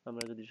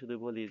আমরা যদি শুধু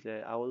বলি যে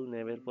আউল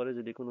নেভের পরে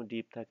যদি কোনো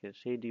ডিপ থাকে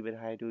সেই ডিপের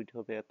হাইড উইড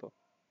হবে এত,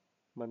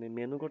 মানে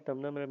মেনু করতাম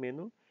না আমরা,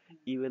 মেনু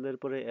ইউএল এর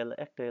পরে এল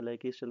একটা এলআই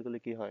কি স্টাইল করলে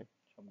কি হয়?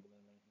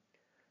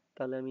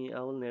 তাহলে আমি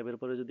আউল নেভের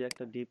পরে যদি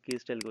একটা ডিপ কি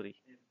স্টাইল করি,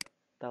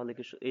 তাহলে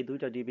কি এই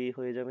দুইটা ডিবি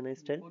হয়ে যাবে না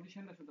স্টাইল?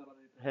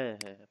 হ্যাঁ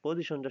হ্যাঁ,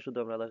 পজিশনটা শুধু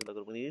আমরা আলাদা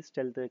করবো, এই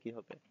স্টাইলটা কি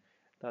হবে?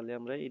 তাহলে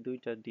আমরা এই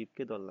দুইটা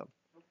ডিপকে ধরলাম।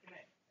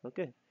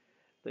 ওকে,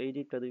 তো এই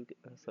ডিপটা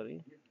সরি,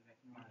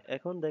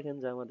 এখন দেখেন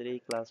যে আমাদের এই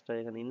ক্লাসটা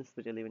এখানে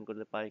ইনস্পেক্ট এলিমেন্ট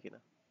করতে পায় কিনা,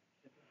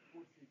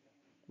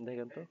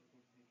 দেখেন তো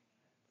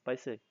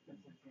পাইছে?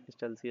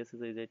 স্টাইল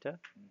সিএসএস এই যেটা,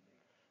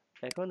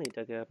 এখন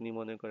এটাকে আপনি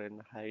মনে করেন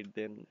হাইট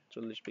দেন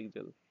 40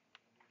 পিক্সেল,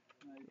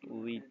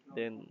 উইথ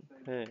দেন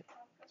হ্যাঁ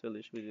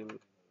 40 পিক্সেল,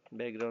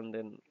 ব্যাকগ্রাউন্ড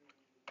দেন,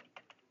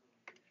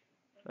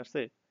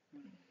 আসছে?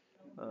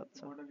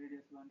 আচ্ছা,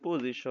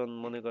 পজিশন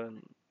মনে করেন,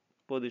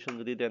 পজিশন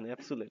যদি দেন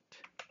অ্যাবসুলেট,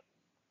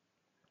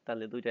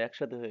 তাহলে দুইটা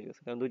একসাথে হয়ে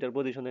গেছে, কারণ দুইটার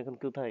পজিশন এখন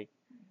কোথায়?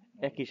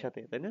 একই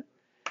সাথে, তাই না?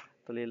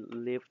 তাহলে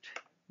লেফট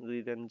যদি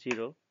দেন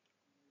 0,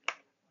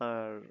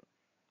 আর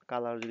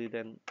কালার যদি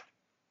দেন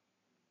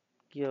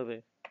কি হবে?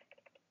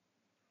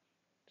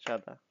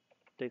 সাদা।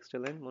 টেক্সট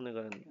লাইন মনে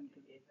করেন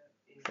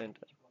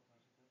সেন্টার,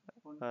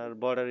 আর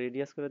বর্ডার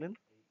রেডিয়াস করে দেন,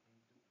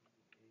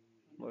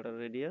 border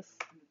radius,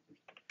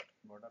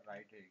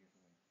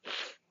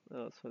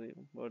 sorry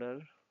border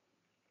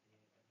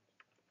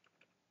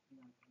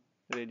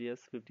radius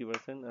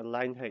 50%, আর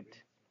লাইন হাইট,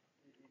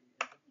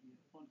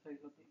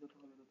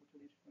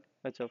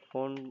 আচ্ছা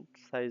ফন্ট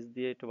সাইজ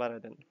দিয়ে একটু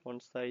বাড়ায় দেন,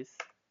 ফন্ট সাইজ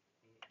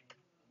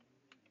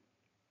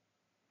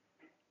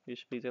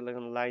 20 পিক্সেল।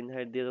 এখন লাইন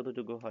হাইট দিয়ে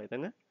যতটুকু হয়, তাই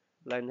না?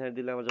 লাইন হাইট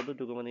দিলে আমার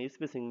যতটুকু মানে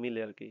স্পেসিং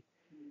মিলে আর কি,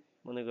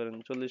 মনে করেন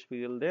 40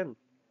 পিক্সেল দেন,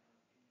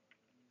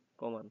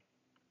 কমান,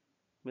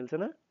 মিলছে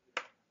না?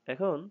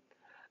 এখন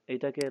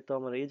এইটাকে তো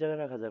আমার এই জায়গায়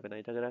রাখা যাবে না,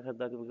 এটাকে রাখার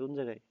থাকবে কোন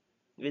জায়গায়?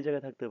 এই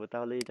জায়গায় থাকতে হবে।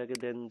 তাহলে এটাকে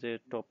দেন যে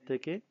টপ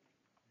থেকে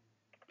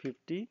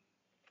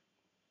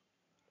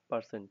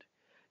 50%,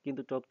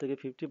 কিন্তু টপ থেকে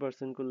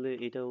 50% করলে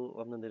এটাও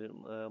আপনাদের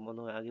মনে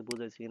হয় আগে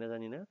বুঝাইছি কিনা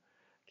জানি না,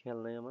 খেয়াল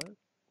নাই আমার।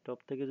 টপ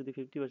থেকে যদি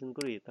 50%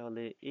 করি,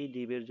 তাহলে এই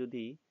ডিবের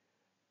যদি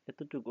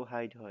এতটুকু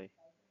হাইট হয়,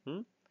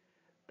 হুম,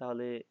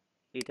 তাহলে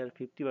এটার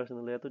 50%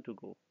 হলো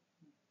এতটুকু,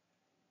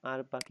 আর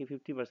বাকি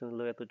 50%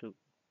 হলো এতটুকু।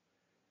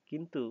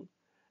 কিন্তু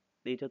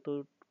এইটা তো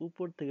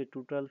উপর থেকে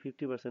টোটাল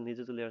 50%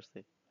 নিচে চলে আসছে,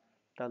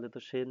 তাহলে তো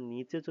সে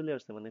নিচে চলে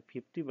আসছে মানে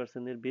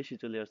 50%-এর বেশি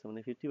চলে আসছে,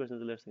 মানে 50%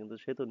 চলে আসছে, কিন্তু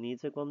সে তো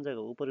নিচে কম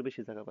জায়গা উপরে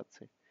বেশি জায়গা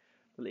পাচ্ছে।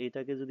 তাহলে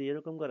এটাকে যদি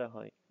এরকম করা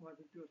হয়,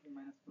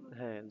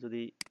 হ্যাঁ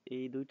যদি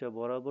এই দুইটা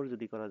বরাবর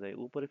যদি করা যায়,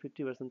 উপরে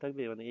 50%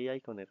 থাকবে মানে এই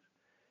আইকনের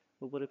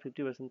উপরে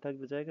 50%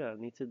 থাকবে জায়গা,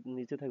 নিচে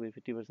নিচে থাকবে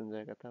 50%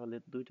 জায়গা, তাহলে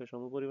দুইটা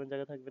সমপরিমাণ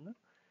জায়গা থাকবে না?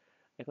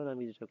 এখন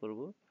আমি যেটা করব,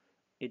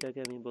 এটাকে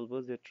আমি বলবো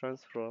যে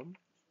ট্রান্সফর্ম,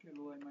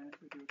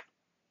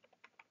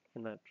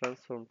 না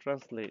ট্রান্সফর্ম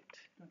ট্রান্সলেট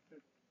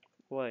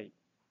ওয়াই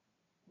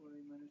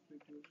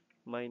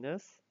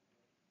মাইনাস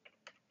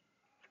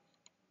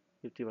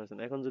 50%।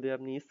 এখন যদি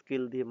আপনি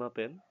স্কেল দিয়ে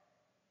মাপেন,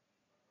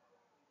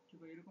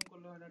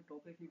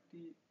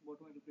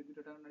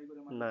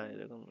 না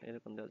এরকম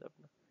এরকম দেওয়া যাবে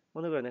না।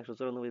 মনে করেন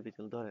 194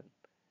 পিক্সেল ধরেন,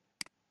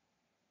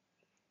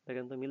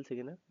 দেখেন তো মিলছে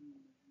কিনা?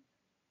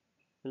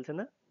 মিলছে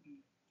না?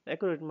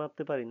 অ্যাকুরেট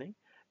মাপতে পারি নাই,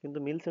 কিন্তু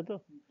মিলছে তো।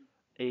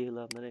 এই হলো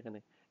আপনার এখানে।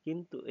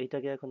 কিন্তু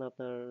এটাকে এখন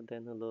আপনার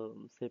দেন হলো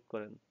সেভ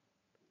করেন,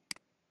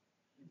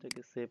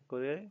 এটাকে সেভ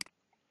করে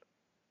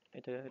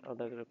এটা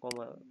আলাদা করে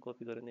কমা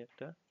কপি করে নিয়ে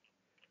একটা,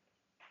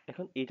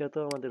 এখন এটা তো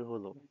আমাদের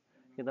হলো,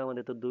 কিন্তু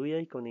আমাদের তো দুই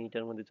আইকন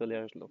এটার মধ্যে চলে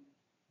আসলো,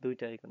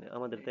 দুইটা আইকনে,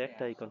 আমাদের তো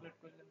একটা আইকন।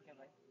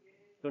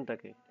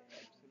 কোনটাকে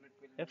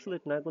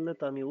অ্যাবসলিউট না করলে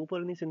তো আমি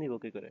উপরে নিচে নিব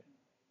কি করে?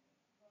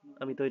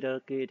 আমি তো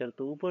এটাকে এটার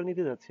তো উপরে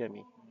নিতে যাচ্ছি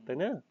আমি, তাই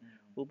না?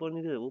 উপরে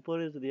নিতে,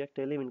 উপরে যদি একটা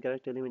এলিমেন্ট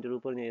আরেকটা এলিমেন্টের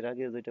উপরে নিয়ে, এর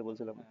আগে যেটা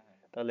বলছিলাম,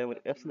 তাহলে আমার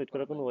অ্যাবসলিউট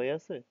করার কোনো ওয়ে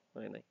আছে?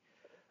 মানে নাই।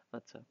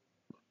 আচ্ছা,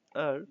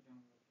 আর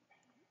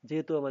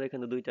যেহেতু আমার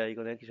এখানে দুইটা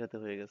আইকন একই সাথে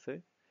হয়ে গেছে,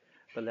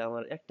 তাহলে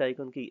আমার একটা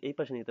আইকন কি এই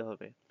পাশে নিতে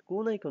হবে?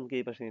 কোন আইকনকে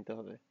এই পাশে নিতে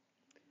হবে?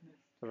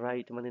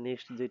 রাইট মানে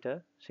নেক্সট যেটা,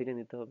 সেটা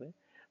নিতে হবে।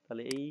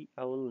 তাহলে এই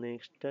আউল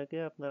নেক্সটটাকে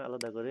আপনার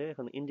আলাদা করে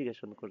এখন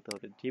ইন্ডিকেশন করতে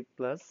হবে, ডিপ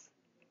প্লাস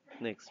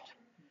নেক্সট।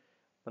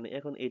 মানে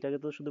এখন এটাকে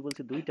তো শুধু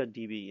বলছি দুইটা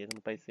ডিবি এখন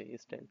পাইছে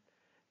স্টাইল,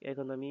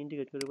 এখন আমি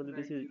ইন্ডিকেট করে বলে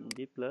দিছি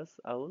ডিপ প্লাস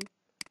আউল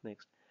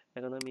নেক্সট।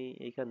 এখন আমি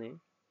এইখানে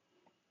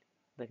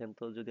দেখেন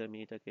তো, যদি আমি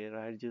এটাকে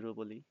রাইট জিরো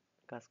বলি,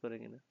 কাজ করে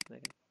কিনা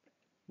দেখেন,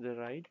 যে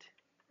রাইট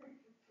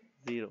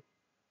জিরো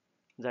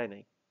যায়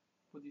নাই,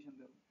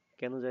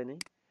 কেন যায় নাই?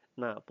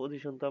 না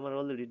পজিশন তো আমার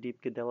অলরেডি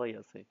ডিপকে দেওয়াই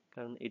আছে,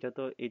 কারণ এটা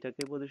তো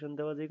এটাকে পজিশন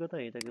দেওয়া যেই কথা,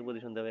 এটাকে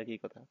পজিশন দেওয়া একই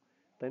কথা,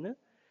 তাই না?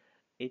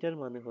 এটার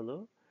মানে হলো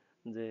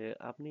যে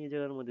আপনি এই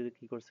জায়গার মধ্যে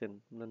কি করছেন,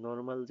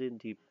 নর্মাল যে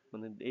ডিপ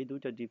মানে এই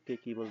দুইটা ডিপকে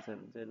কি বলছেন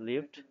যে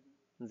লেফট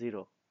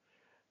জিরো,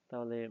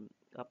 তাহলে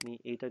আপনি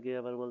এইটাকে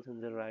আবার বলছেন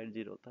যে রাইট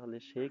জিরো, তাহলে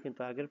সে কিন্তু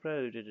আগের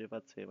প্রায়োরিটি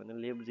পাচ্ছে, মানে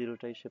লেফট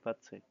জিরোটাই সে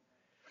পাচ্ছে।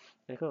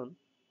 এখন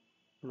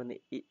মানে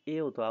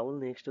এও তো আউল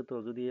নেক্সট তো,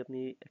 যদি আপনি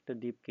একটা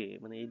ডিপকে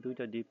মানে এই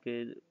দুইটা ডিপকে,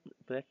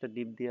 তো একটা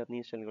ডিপ দিয়ে আপনি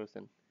ইনস্টল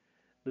করেছেন,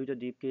 দুইটা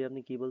ডিপকে আপনি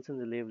কি বলছেন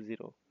যে লেফট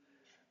জিরো,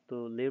 তো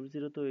লেফট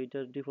জিরো তো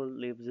এটার ডিফল্ট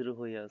লেফট জিরো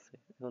হয়ে আছে,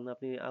 এখন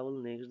আপনি আউল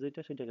নেক্সট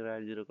যেটা সেটাকে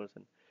রাইট জিরো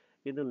করছেন,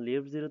 কিন্তু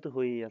লেফট জিরো তো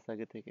হয়েই আছে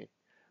আগে থেকে,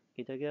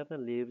 এটাকে আপনার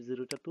লেফট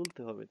জিরোটা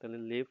তুলতে হবে, তাহলে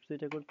লেফট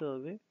যেটা করতে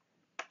হবে,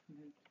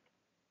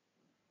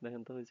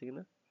 দেখেন তো হয়েছে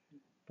কিনা,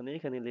 মানে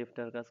এইখানে লেফট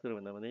আর কাজ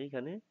করবে না, মানে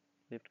এইখানে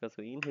লেফট কাজ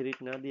করবে, ইনহেরিট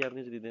না দিয়ে আপনি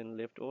যদি দেন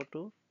লেফট O2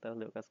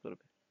 তাহলেও কাজ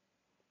করবে।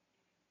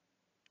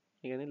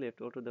 এখানে লেফট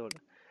O2 দেওয়াটা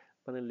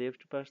মানে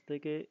লেফট পাশ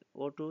থেকে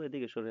O2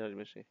 এদিকে সরে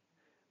আসবে সে,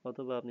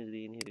 অথবা আপনি যদি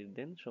ইনহেরিট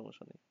দেন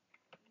সমস্যা নেই,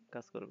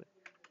 কাজ করবে।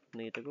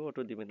 মানে এটাকে O2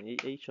 দিবেন, এই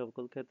এই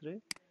সকল ক্ষেত্রে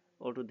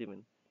O2 দিবেন,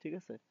 ঠিক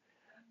আছে।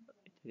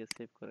 এটাকে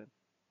সেভ করেন।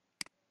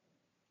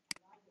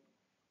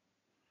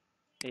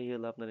 এই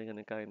হলো আপনার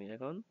এখানে কাহিনী।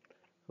 এখন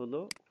হলো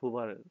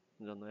হুবারের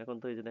জন্য, এখন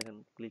তো এই যে দেখেন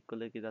ক্লিক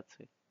করলে কি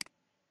যাচ্ছে,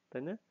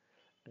 তাই না?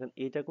 এখন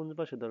এইটা কোন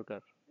পাশে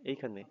দরকার,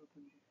 এইখানে,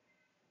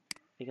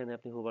 এখানে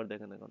আপনি হুবার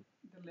দেখেন এখন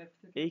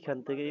এইখান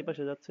থেকে এই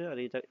পাশে যাচ্ছে, আর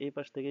এইটা এই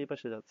পাশ থেকে এই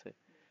পাশে যাচ্ছে।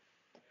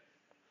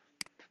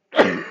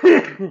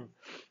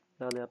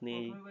 তাহলে আপনি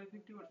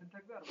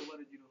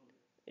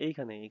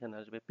এইখানে এইখানে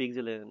আসবে,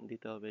 পিক্সেলে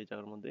দিতে হবে এই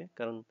জায়গার মধ্যে,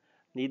 কারণ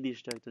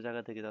নির্দিষ্ট একটা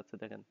জায়গা থেকে যাচ্ছে,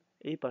 দেখেন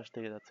এই পাশ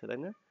থেকে যাচ্ছে, তাই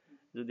না?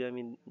 যদি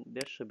আমি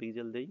 150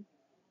 পিক্সেল দেই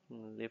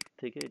লেফট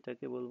থেকে,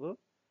 এটাকে বলবো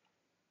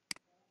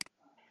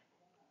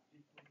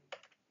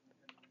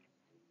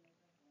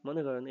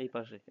মনে করেন এই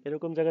পাশে,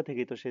 এরকম জায়গা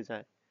থেকেই তো সে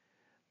যায়,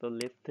 তো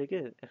লেফট থেকে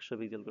 100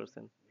 পিক্সেল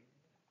করছেন।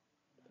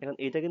 এখন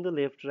এটা কিন্তু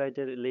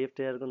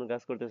লেফটে আর কোনো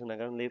কাজ করতেছে না,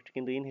 কারণ লেফট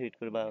কিন্তু ইনহেরিট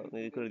করে বা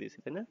করে দিয়েছে,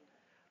 তাই না?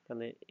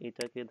 তাহলে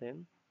এটাকে দেন,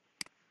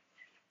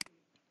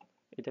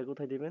 এটা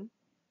কোথায় দিবেন,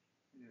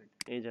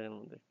 এই জায়গার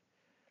মধ্যে।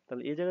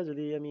 তাহলে এই জায়গায়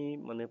যদি আমি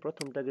মানে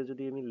প্রথমটাকে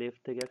যদি আমি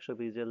লেফট থেকে 100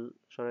 পিক্সেল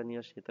সরাই নিয়ে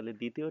আসি, তাহলে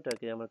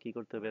দ্বিতীয়টাকে আমার কি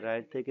করতে হবে,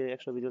 রাইট থেকে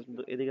 100 পিক্সেল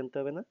এদিকে আনতে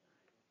হবে না?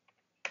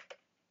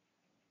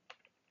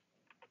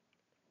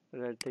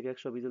 রাইট থেকে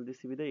 100 পিক্সেল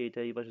দিচ্ছি বিদায় এইটা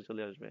এই পাশে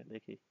চলে আসবে,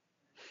 দেখি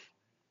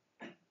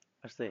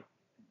আসছে।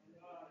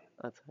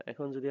 আচ্ছা,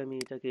 এখন যদি আমি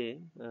এটাকে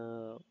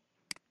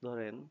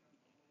ধরেন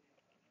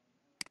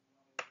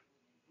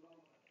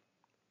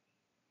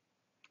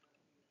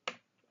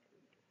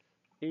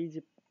এই যে,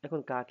 এখন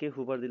কাকে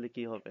হুবার দিলে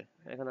কি হবে,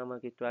 এখন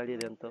আমাকে একটু আইডিয়া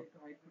দেন তো।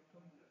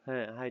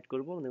 হ্যাঁ, হাইড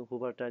করবো, মানে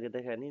হুবারটা আগে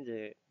দেখায় নি যে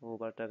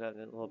হুবারটা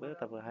আগে হবে,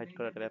 তারপর হাইড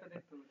করাটা ব্যাপার।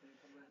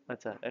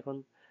 আচ্ছা এখন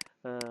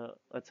আহ,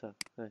 আচ্ছা,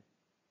 হ্যাঁ,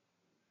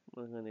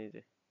 মানে এই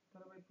যে,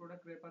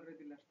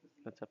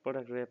 আচ্ছা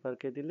প্রোডাক্ট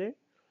রেপারকে দিলে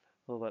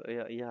হুবার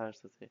ইয়া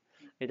আসতেছে।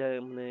 এটা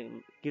মানে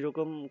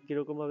কিরকম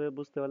কিরকম ভাবে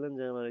বুঝতে পারলেন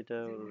যে আমার এটা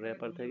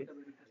রেপার থেকে?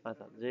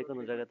 আচ্ছা, যে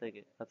কোনো জায়গা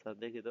থেকে, আচ্ছা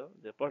দেখি তো,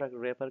 যে প্রোডাক্ট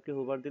রেপারকে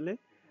হুবার দিলে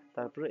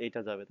তারপরে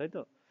এটা যাবে, তাই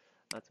তো?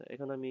 আচ্ছা,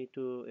 এখন আমি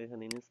একটু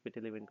এখানে ইনস্পেক্ট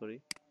এলিমেন্ট করি।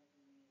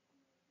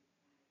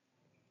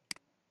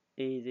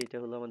 এই যে এটা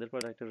হলো আমাদের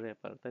প্রোডাক্টের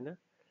র্যাপার, তাই না?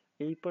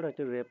 এই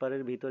প্রোডাক্টের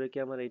র্যাপারের ভিতরে কি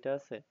আমার এটা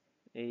আছে,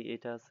 এই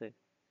এটা আছে?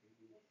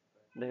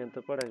 দেখেন তো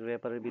প্রোডাক্ট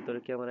র্যাপারের ভিতরে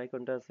কি আমার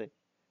আইকনটা আছে?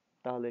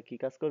 তাহলে কি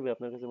কাজ করবে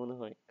আপনার কাছে মনে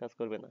হয়? কাজ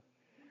করবে না।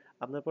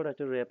 আপনার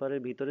প্রোডাক্টের র্যাপারের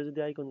ভিতরে যদি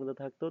আইকনগুলো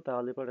থাকতো,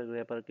 তাহলে প্রোডাক্ট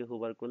র্যাপারকে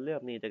হোভার করলে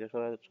আপনি এটাকে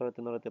সরাতে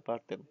নড়াতে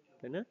পারতেন,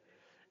 তাই না?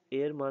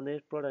 এর মানে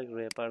প্রোডাক্ট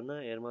র্যাপার না,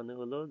 এর মানে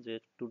হলো যে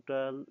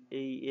টোটাল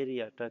এই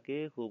এরিয়াটাকে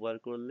হোভার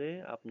করলে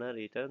আপনার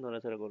এটা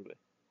নড়াচড়া করবে।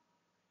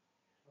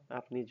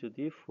 আপনি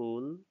যদি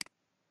ফুল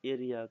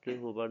এরিয়াকে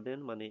হোভার দেন,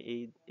 মানে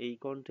এই এই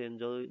কন্টেন্ট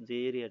যে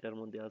এরিয়াটার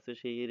মধ্যে আছে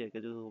সেই এরিয়াকে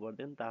যদি হোভার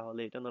দেন,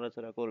 তাহলে এটা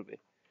নড়াচড়া করবে।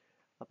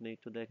 আপনি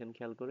একটু দেখেন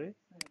খেয়াল করে।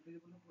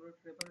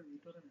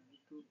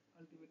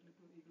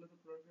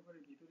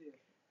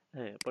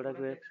 হ্যাঁ,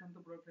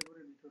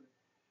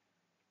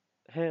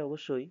 হ্যাঁ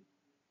অবশ্যই,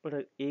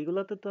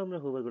 এইগুলাতে তো আমরা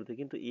হোভার করতে,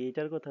 কিন্তু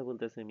এইটার কথা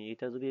বলতেছি আমি,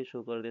 এটা যদি শো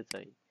করতে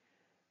চাই।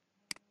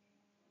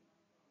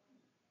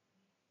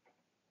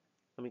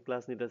 আমি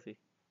ক্লাস নিতেছি,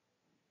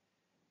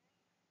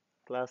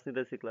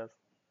 ক্লাস।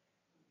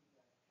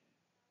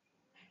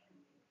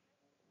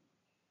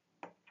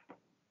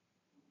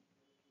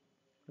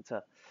 আচ্ছা,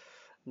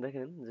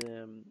 দেখেন যে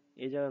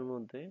এই জায়গার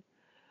মধ্যে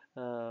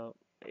আহ,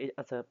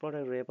 আচ্ছা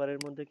প্রোডাক্ট র্যাপারের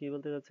মধ্যে কি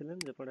বলতে চাচ্ছিলেন,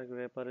 যে প্রোডাক্ট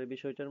র্যাপারের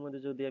বিষয়টার মধ্যে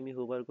যদি আমি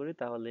হোভার করি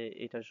তাহলে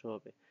এটা শো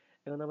হবে।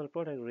 এখন আমার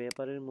প্রোডাক্ট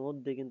র্যাপারের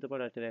মধ্যে কিন্তু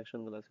প্রোডাক্টের অ্যাকশন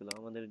গুলো ছিল,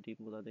 আমাদের ডিপ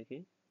গুলা দেখি।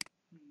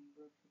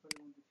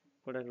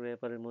 প্রোডাক্ট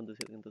র্যাপারের মধ্যে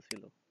কিন্তু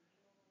ছিল,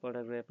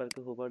 প্রোডাক্ট র্যাপারকে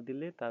হোভার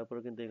দিলে তারপরে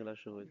কিন্তু এগুলা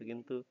শো হয়েছে,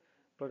 কিন্তু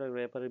প্রোডাক্ট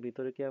র্যাপারের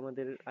ভিতরে কি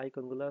আমাদের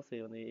আইকন গুলো আছে,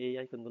 মানে এই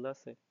আইকন গুলো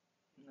আছে?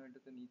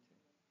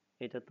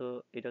 এটা তো,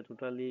 এটা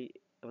টোটালি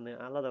মানে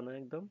আলাদা না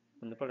একদম,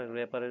 মানে প্রোডাক্ট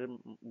র্যাপারের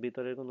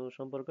ভিতরে কোনো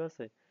সম্পর্ক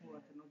আছে?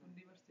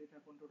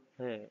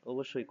 হ্যাঁ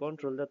অবশ্যই,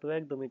 কন্ট্রোলটা তো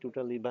একদমই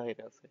টোটালি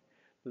বাইরে আছে।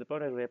 তাহলে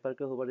প্রোডাক্ট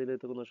র্যাপারকে হোভার দিলে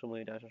তো কোনো সময়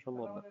এটা আসা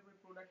সম্ভব না।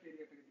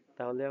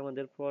 তাহলে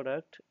আমাদের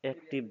প্রোডাক্ট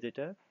অ্যাক্টিভ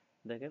যেটা,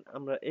 দেখেন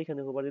আমরা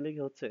এখানে হোভার দিলে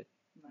কি হচ্ছে?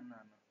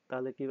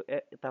 তাহলে কি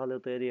তাহলে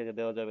তো এরিয়াকে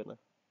দেওয়া যাবে না।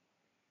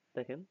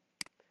 দেখেন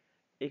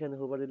এখানে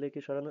হোভার দিলে কি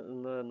সরানো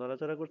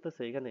নড়াচড়া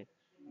করতেছে এখানে?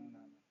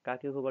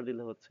 কাকে হোভার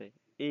দিলে হচ্ছে?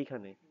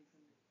 এইখানে।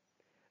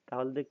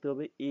 তাহলে দেখতে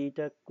হবে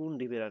এইটা কোন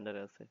ডিবের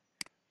আন্ডারে আছে।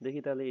 দেখি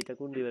তাহলে এটা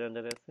কোন ডিবের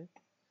আন্ডারে আছে,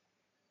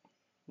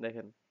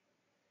 দেখেন।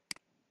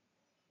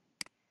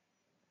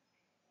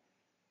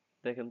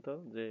 দেখেন তো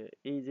যে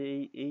এই যে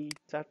এই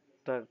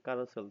চারটা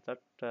কারোসেল,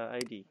 চারটা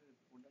আইডি,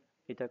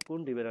 এটা কোন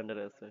ডিবের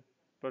আন্ডারে আছে?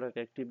 প্রোডাক্ট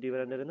অ্যাক্টিভ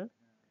ডিবের আন্ডারে না?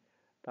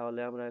 তাহলে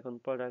আমরা এখন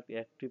প্রোডাক্ট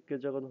অ্যাক্টিভকে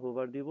যখন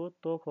হোভার দিব,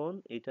 তখন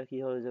এটা কি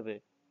হয়ে যাবে?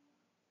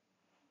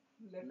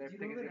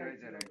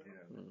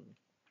 হুম,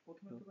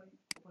 হুম।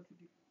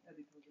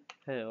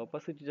 হ্যাঁ,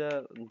 অপাসিটিটা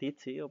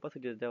দিচ্ছি।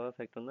 অপাসিটিটা দেওয়া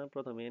ফ্যাক্টর না,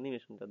 প্রথমে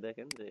অ্যানিমেশনটা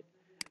দেখেন যে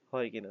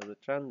হয় কিনা, যে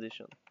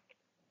ট্রানজিশন।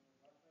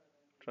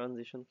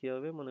 ট্রানজিশন কি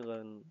হবে মনে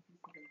করেন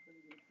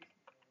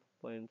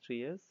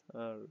 0.3s,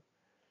 আর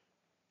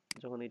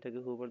যখন এটাকে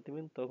হোভার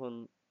দিবেন তখন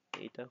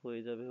এটা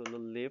হয়ে যাবে হলো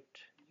লেফট,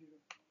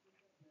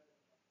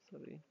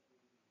 সরি,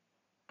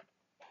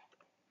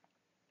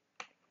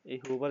 এই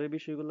হোভারের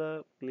বিষয়গুলো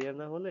ক্লিয়ার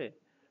না হলে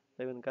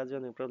দেখবেন কাজে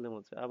অনেক প্রবলেম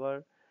হচ্ছে। আবার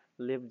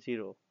লেফট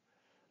জিরো।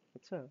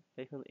 আচ্ছা,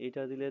 এখন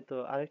এটা দিলে তো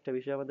আরেকটা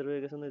বিষয় আমাদের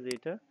রয়ে গেছে না, যে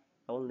এটা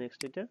আবার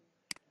নেক্সট এটা,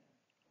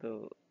 তো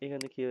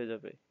এখানে কি হয়ে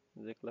যাবে,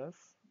 যে ক্লাস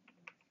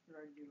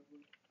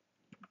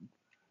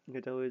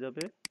এটা হয়ে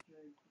যাবে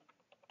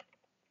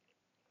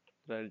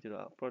রাইট জিরো।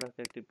 প্রোডাক্ট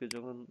অ্যাক্টিভকে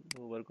যখন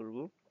হোভার করব,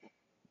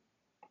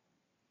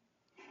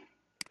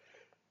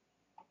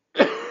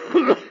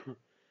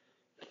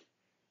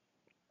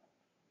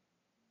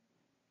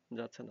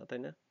 যাচ্ছে না তাই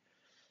না?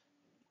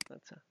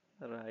 আচ্ছা,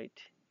 রাইট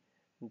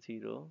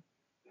জিরো,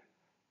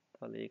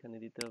 তাহলে এখানে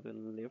দিতে হবে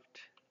লেফট,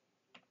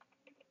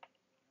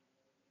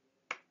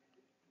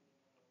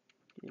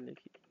 কি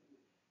লিখি,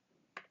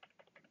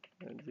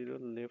 জিরো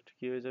লেফট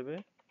কি হয়ে যাবে,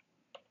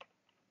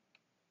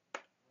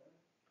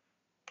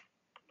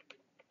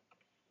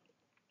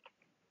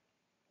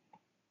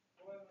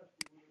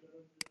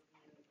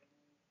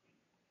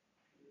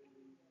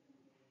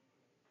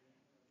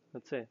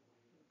 হচ্ছে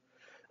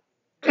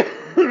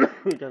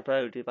এটা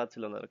প্রায়োরিটি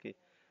পাচ্ছিল না আর কি,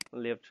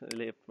 লেফট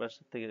লেফট পাশ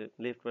থেকে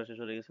লেফট পাশে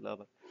সরে গেছিল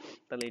আবার।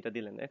 তাহলে এটা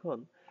দিলেন। এখন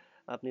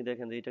আপনি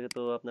দেখেন যে এটাকে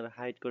তো আপনার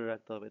হাইড করে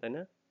রাখতে হবে তাই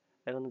না?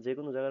 এখন যে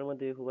কোনো জায়গার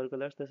মধ্যে হোভার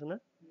করলে আসতেছে না?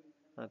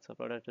 আচ্ছা,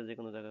 প্রোডাক্টটা যে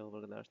কোনো জায়গায়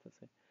হোভার করলে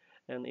আসতেছে।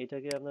 এখন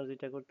এটাকে আপনার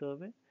যেটা করতে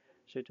হবে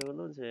সেটা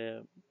হলো যে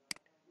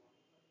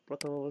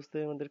প্রথম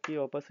অবস্থায় আমাদের কি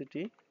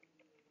অপাসিটি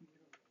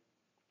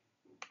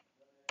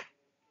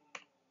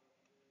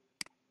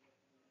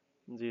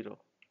জিরো,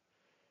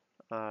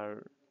 আর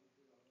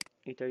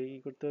এটাকে কি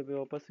করতে হবে,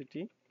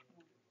 অপাসিটি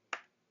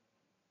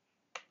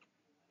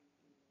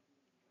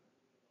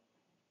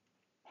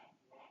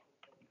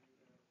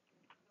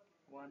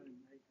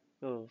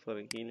ও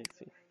সরি কি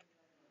লিখছি,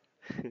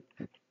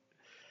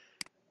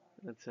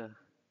 আচ্ছা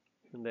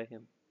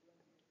দেখেন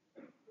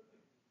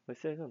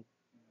হয়েছে। এখন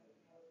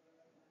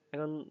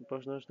এখন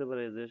প্রশ্ন আসতে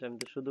পারে যে আমি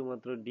তো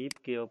শুধুমাত্র ডিপ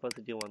কে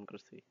অপাসিটি ওয়ান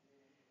করছি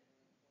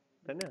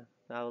তাই না,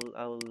 আউল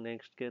আউল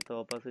নেক্সট কে তো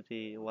অপাসিটি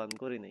ওয়ান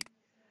করি নাই,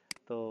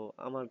 তো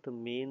আমার তো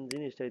মেইন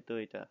জিনিসটাই তো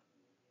এটা।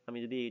 আমি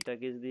যদি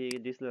এটাকে যদি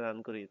ডিসপ্লে রান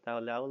করি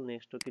তাহলে আউল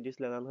নেক্সট কি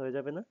ডিসপ্লে রান হয়ে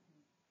যাবে না?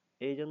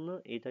 এই জন্য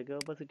এটাকে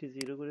অপাসিটি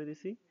জিরো করে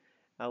দিছি,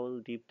 আউল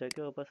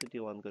ডিপটাকে অপাসিটি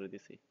ওয়ান করে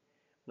দিছি।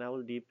 না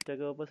আউল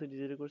ডিপটাকে অপাসিটি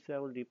জিরো করছি,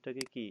 আউল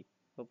ডিপটাকে কি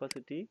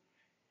অপাসিটি,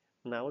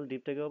 না আউল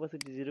ডিপটাকে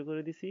অপাসিটি জিরো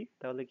করে দিছি,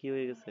 তাহলে কি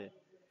হয়ে গেছে,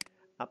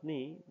 আপনি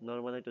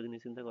নর্মাল একটা জিনিস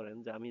চিন্তা করেন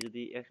যে আমি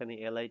যদি এখানে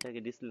এলআইটাকে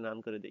ডিসপ্লে নাম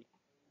করে দিই,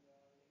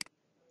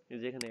 এই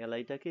যে এখানে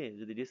এলআইটাকে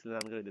যদি ডিসপ্লে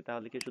নাম করে দিই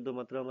তাহলে কি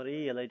শুধুমাত্র আমার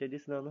এই এলআইটা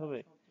ডিসপ্লে নাম হবে?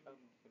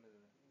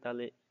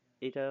 তাহলে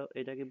এটা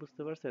এটা কি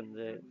বুঝতে পারছেন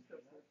যে,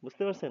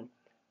 বুঝতে পারছেন?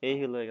 এই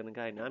হলো এখানে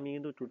কাহিনী। আমি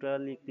কিন্তু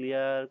টোটালি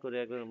ক্লিয়ার করে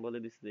একবার বলে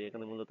দিচ্ছি যে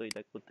এখানে মূলত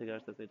এটা কোত্থেকে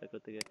আসতেছে, এটা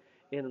কোত্থেকে,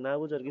 এখানে না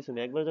বোঝার কিছু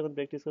নেই, একবার যখন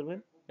প্র্যাকটিস করবেন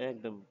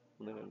একদম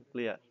মনে করেন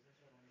ক্লিয়ার।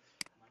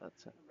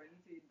 আচ্ছা,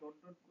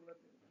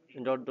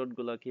 ডট ডট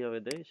গুলা কিভাবে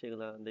দেয়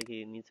সেগুলা দেখি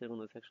নিচে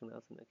কোনো সেকশনে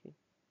আছে নাকি,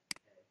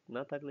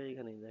 না থাকলে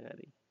এখানেই দেখা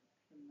দিই।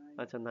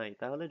 আচ্ছা নাই,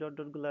 তাহলে ডট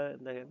ডট গুলা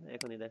দেখেন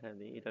এখনই দেখা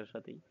দিই এটার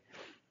সাথেই।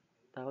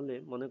 তাহলে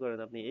মনে করেন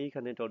আপনি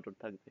এইখানে ডট ডট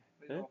থাকবে,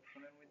 হ্যাঁ,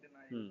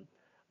 হুম,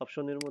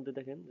 অপশনের মধ্যে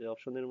দেখেন যে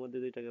অপশনের মধ্যে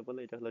যেটাকে বলে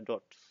এটা হলো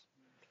ডটস,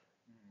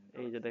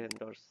 এই যে দেখেন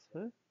ডটস,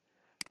 হ্যাঁ,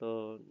 তো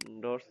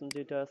ডটস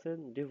যেটা আছে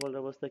ডিফল্ট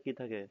অবস্থা কি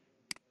থাকে,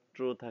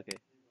 ট্রু থাকে।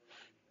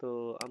 তো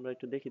আমরা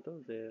একটু দেখি তো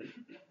যে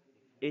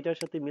এইটার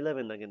সাথে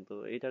মিলাবেন না, কিন্তু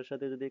এইটার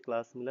সাথে যদি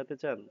ক্লাস মিলাতে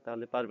চান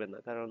তাহলে পারবেন না,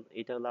 কারণ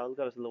এটা লাউল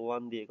কার আসলে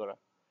ওয়ান দিয়ে করা,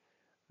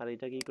 আর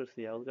এটা কি করছি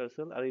আউল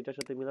কারসেল, আর এটার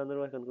সাথে মিলানোর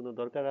এখন কোনো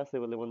দরকার আছে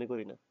বলে মনে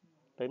করি না,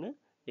 তাই না?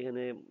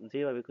 এখানে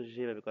যেভাবে খুশি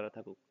সেভাবে করা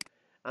থাকুক।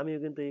 আমিও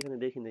কিন্তু এখানে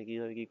দেখি না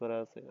কিভাবে কি করা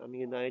আছে, আমি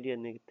কিন্তু আইডিয়া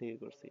নিয়ে থেকে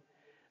করছি।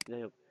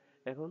 যাই হোক,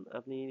 এখন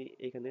আপনি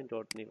এখানে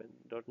ডট নেবেন,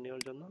 ডট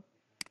নেওয়ার জন্য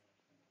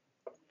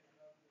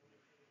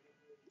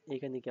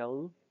এখানে কি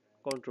আউল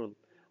কন্ট্রোল,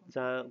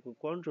 যা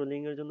কন্ট্রোলিং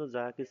এর জন্য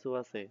যা কিছু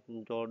আছে,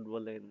 ডট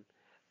বলেন,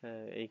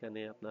 এইখানে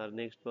আপনার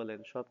নেক্সট বলেন,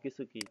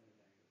 সবকিছু কি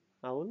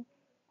আউল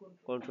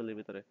কন্ট্রোলের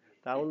ভিতরে।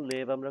 তা আউল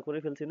নেভ আমরা করে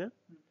ফেলছি না,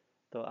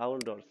 তো আউল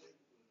ডটস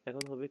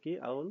এখন হবে কি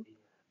আউল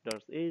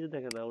ডটস, এই যে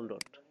দেখেন আউল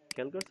ডট,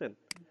 খেয়াল করছেন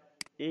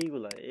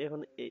এইগুলা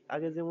এখন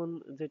আগে যেমন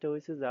যেটা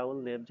হয়েছে যে আউল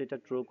নেভ যেটা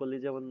ট্রু করলে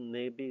যেমন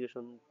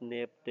নেভিগেশন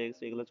নেভ টেক্সট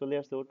এগুলো চলে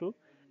আসছে ওটু,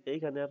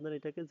 এইখানে আপনার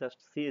এটাকে জাস্ট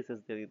সিএসএস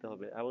দিয়ে দিতে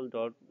হবে। আউল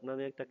ডট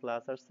নামে একটা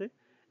ক্লাস আসছে,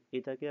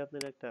 এটাকে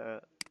আপনার একটা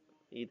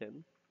ই দেন,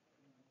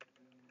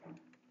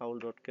 আউল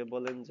ডটকে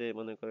বলেন যে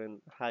মনে করেন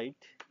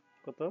হাইট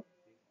কত,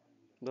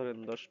 ধরেন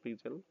 10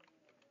 pixel,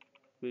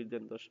 with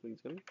then 10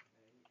 pixel,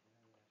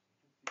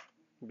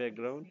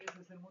 background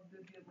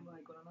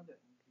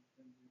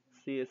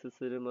CSS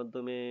এর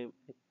মাধ্যমে,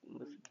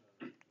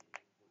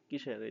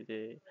 কিসের এই যে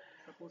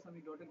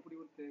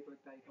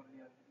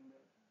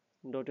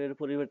ডটের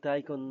পরিবর্তে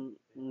আইকন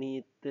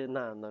নিতে,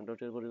 না না,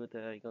 ডটের পরিবর্তে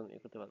আইকন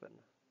করতে পারবেন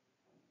না।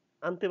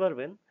 আনতে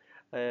পারবেন,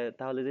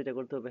 তাহলে যেটা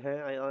করতে হবে, হ্যাঁ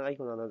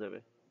আইকন আনা যাবে,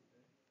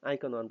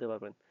 আইকন আনতে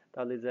পারবেন।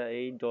 তাহলে যা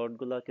এই ডট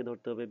গুলাকে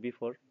ধরতে হবে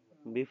বিফোর,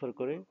 বিফোর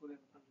করে,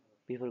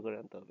 বিফোর করে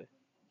আনতে হবে।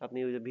 আপনি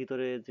ওই যে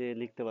ভিতরে যে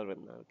লিখতে পারবেন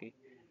না আর কি,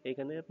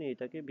 এখানে আপনি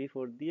এটাকে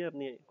বিফোর দিয়ে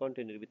আপনি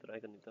কন্টেন্টের ভিতরে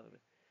আইকন দিতে হবে।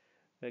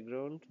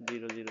 ব্যাকগ্রাউন্ড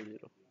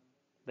 000,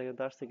 দেখেন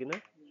তো আসছে কিনা।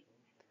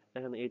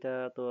 এখন এটা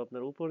তো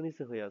আপনার উপর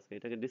নিচে হয়ে আছে,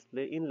 এটাকে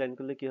ডিসপ্লে ইনলাইন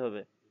করলে কি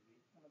হবে?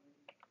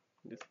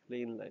 ডিসপ্লে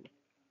ইনলাইন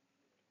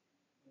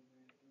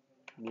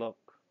ব্লক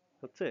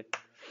হচ্ছে।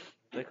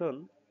 এখন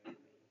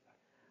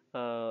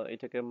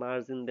এটাকে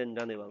মার্জিন দেন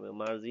ডানে বামে,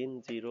 মার্জিন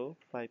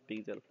 0.5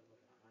 পিক্সেল।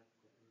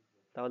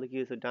 তাহলে কি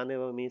হয়েছে, ডানে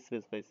বামে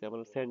স্পেস পাইছে, আমার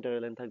সেন্টার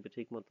লাইন থাকবে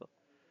ঠিক মতো।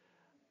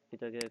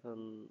 এটাকে এখন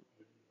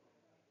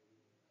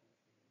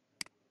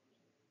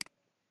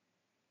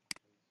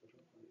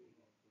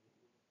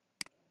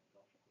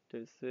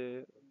হচ্ছে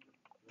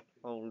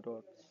অল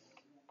ডটস।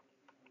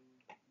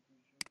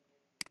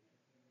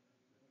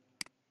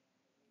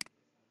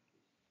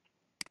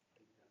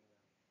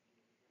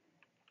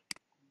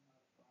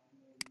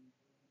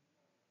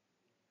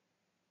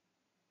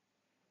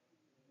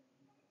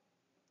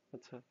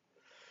 আচ্ছা,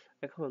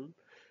 এখন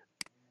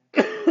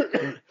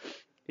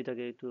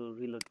এটাকে একটু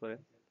রিলোড করে।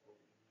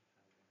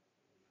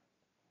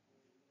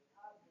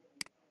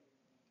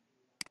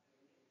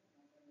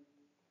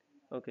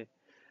 ওকে,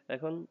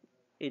 এখন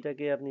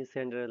এটাকে আপনি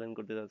সেন্টার অ্যালাইন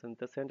করতে যাচ্ছেন,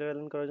 তো সেন্টার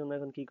অ্যালাইন করার জন্য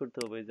এখন কি করতে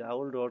হবে, যে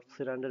আউল ডটস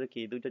এর আন্ডারে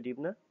কি দুইটা ডিপ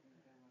না,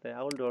 তাই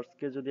আউল ডটস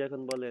কে যদি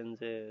এখন বলেন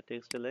যে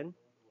টেক্সট অ্যালাইন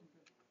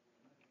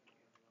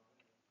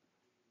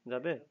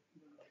যাবে।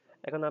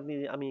 এখন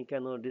আমি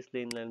কেন ডিসপ্লে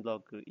ইনলাইন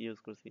ব্লক ইউজ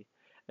করছি,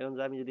 এখন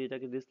আমি যদি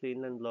এটাকে ডিসপ্লে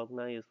ইনলাইন ব্লক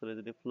না ইউজ করে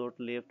যদি ফ্লোট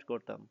লেফট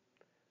করতাম,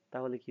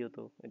 তাহলে কি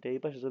হতো, এটা এই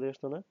পাশে চলে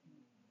আসতো না।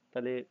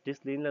 তাহলে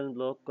ডিসপ্লে ইনলাইন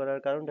ব্লক করার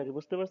কারণটা কি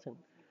বুঝতে পারছেন?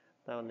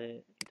 তাহলে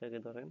এটাকে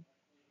ধরেন,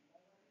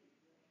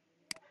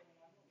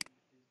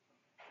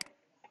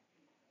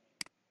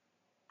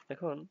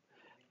 এখন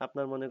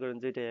আপনার মনে করেন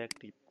যে এটা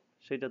অ্যাক্টিভ,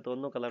 সেটা তো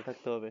অন্য কালার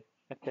থাকতে হবে,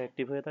 একটা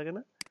অ্যাক্টিভ হয়ে থাকে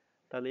না।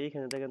 তাহলে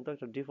এইখানে দেখেন তো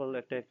একটা ডিফল্ট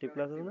একটা অ্যাক্টিভ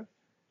ক্লাস আছে না।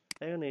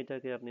 এখন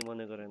এইটাকে আপনি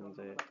মনে করেন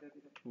যে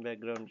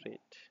ব্যাকগ্রাউন্ড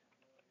রেড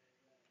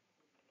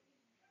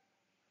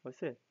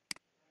হয়েছে।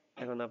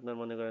 এখন আপনার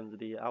মনে করেন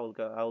যদি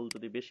আউল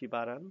যদি বেশি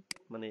বাড়ান,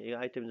 মানে এই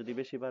আইটেম যদি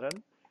বেশি বাড়ান,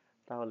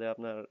 তাহলে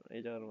আপনার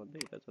এই জায়গার মধ্যে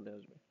এটা চলে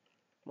আসবে।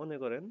 মনে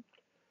করেন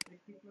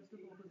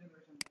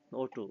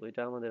O2,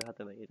 এটা আমাদের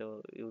হাতে নাই, এটা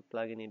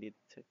প্লাগইনে দিয়ে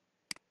দিচ্ছে।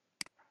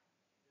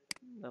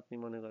 আপনি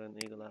মনে করেন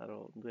এইগুলো আরো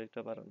দু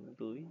একটা বাড়ান,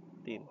 2,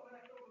 3।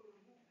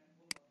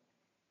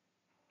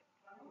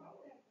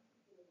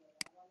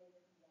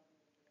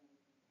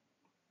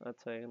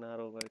 আচ্ছা, এখানে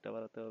আরো কয়েকটা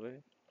বাড়াতে হবে।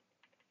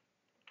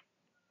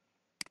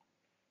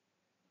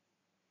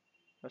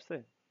 আসছে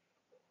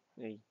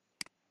এই,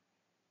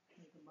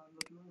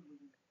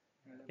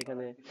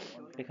 এখানে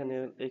এখানে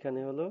এখানে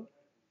হলো,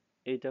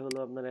 এইটা হলো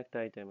আপনার একটা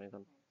আইটেম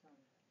এখন,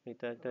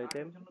 এটা একটা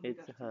আইটেম। এই,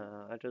 হ্যাঁ,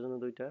 এটার জন্য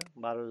দুইটা,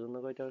 12-এর জন্য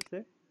কয়টা আসছে?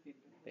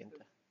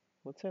 তিনটা।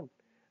 বুঝছেন?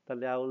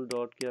 তাহলে আউল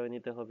ডট কিভাবে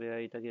নিতে হবে,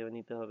 এইটা কিভাবে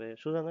নিতে হবে,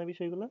 সোজা না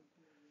বিষয়গুলো।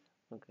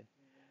 ওকে,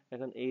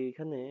 এখন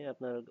এইখানে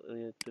আপনার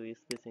একটু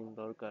স্পেসিং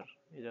দরকার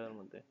এই জায়গার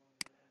মধ্যে।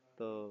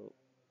 তো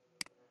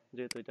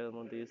যেহেতু এটার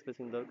মধ্যে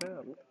স্পেসিং দরকার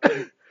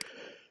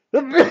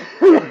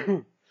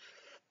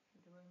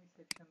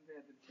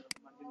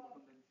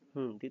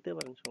দিতে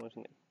পারেন, সমস্যা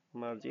নেই।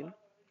 মার্জিন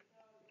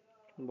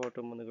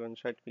বটম মনে করেন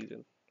 60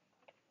 পিক্সেল।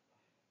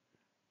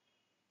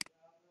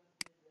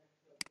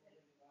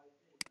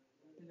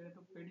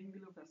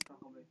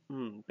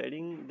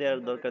 প্যাডিং দেওয়ার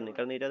দরকার নেই,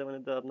 কারণ এটার মানে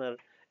তো আপনার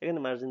এখানে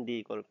মার্জিন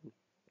দিয়েই করবেন।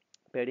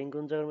 প্যাডিং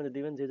কোন জায়গার মধ্যে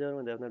দিবেন, যে জায়গার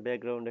মধ্যে আপনার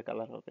ব্যাকগ্রাউন্ডে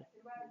কালার হবে,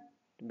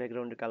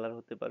 ব্যাকগ্রাউন্ডে কালার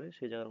হতে পারে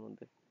সেই জায়গার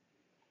মধ্যে।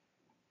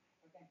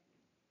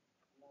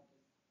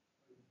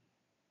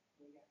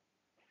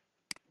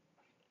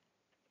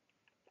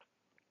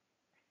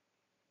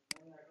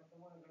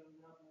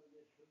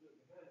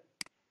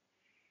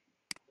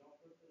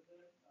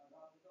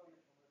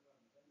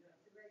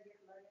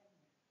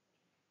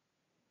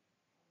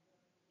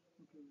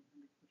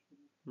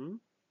 হুম,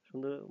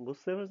 সুন্দর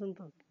বুঝতে পারছেন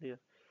তো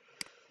ক্লিয়ার?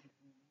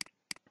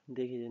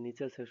 দেখি যে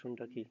নিচের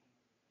সেকশনটা কি,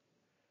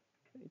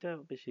 এটা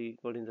বেশি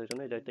কঠিন সেকশন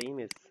না, এটা একটা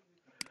image,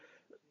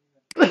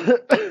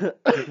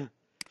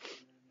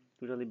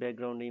 totally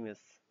background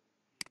image,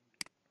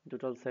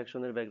 total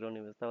সেকশনের ব্যাকগ্রাউন্ড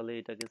ইমেজ। তাহলে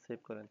এটাকে সেভ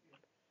করেন।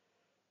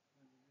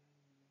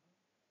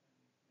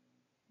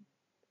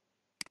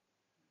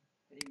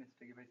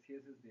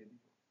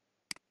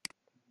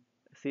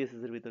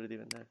 সিএসএস এর ভিতরে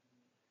দিবেন, হ্যাঁ।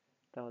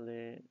 তাহলে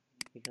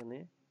এখানে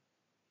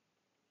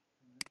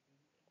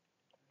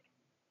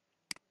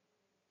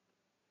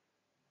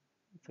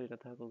সেটা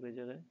থাকুক এই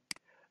জায়গায়।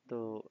 তো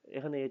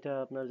এখানে এটা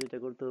আপনার যেটা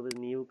করতে হবে,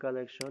 নিউ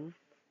কালেকশন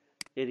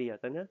এরিয়া,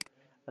 তাই না?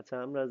 আচ্ছা,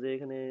 আমরা যে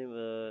এখানে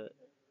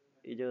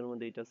এই জায়গার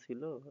মধ্যে এটা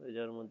ছিল, এই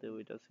জায়গার মধ্যে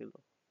ওইটা ছিল,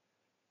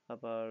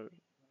 আবার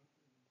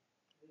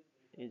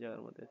এই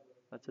জায়গার মধ্যে।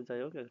 আচ্ছা, যাই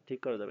হোক, ঠিক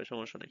করা যাবে,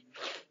 সমস্যা নেই।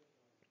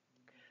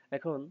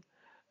 এখন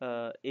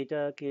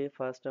এটাকে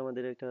ফার্স্ট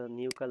আমাদের একটা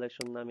নিউ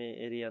কালেকশন নামে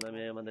এরিয়া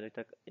নামে আমাদের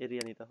একটা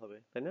এরিয়া নিতে হবে,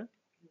 তাই না?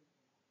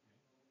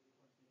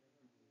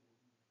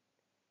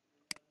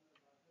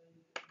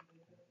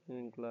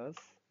 Class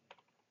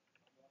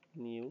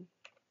new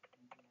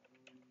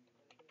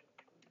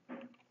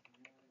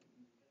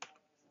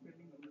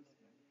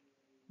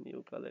new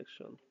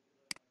collection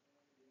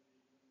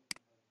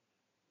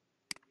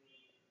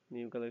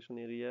new collection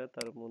area,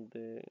 তার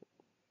মধ্যে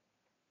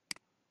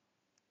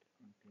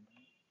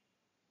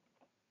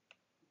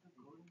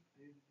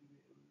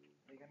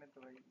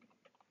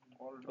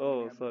ও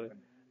সরি,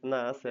 না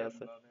আছে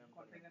আছে,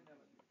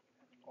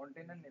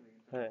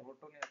 হ্যাঁ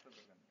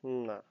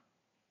না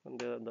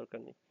দেওয়ার দরকার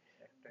নেই।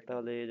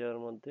 তাহলে এই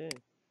জায়গার মধ্যে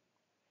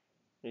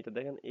এটা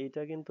দেখেন,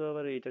 এইটা কিন্তু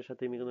আবার এইটার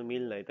সাথে কোনো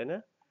মিল নাই, তাই না?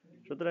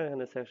 সুতরাং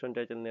এখানে সেকশন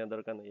টাইটেল নেওয়ার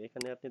দরকার নেই,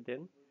 এখানে আপনি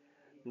দেন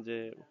যে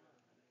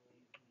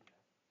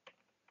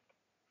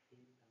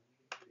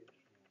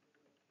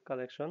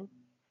কালেকশন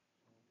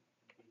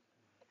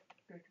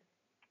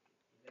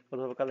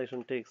অথবা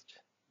কালেকশন টেক্সট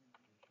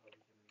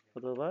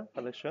অথবা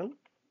কালেকশন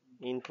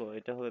ইনফো,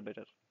 এটা হবে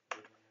বেটার।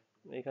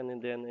 এখানে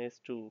দেন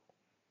S2,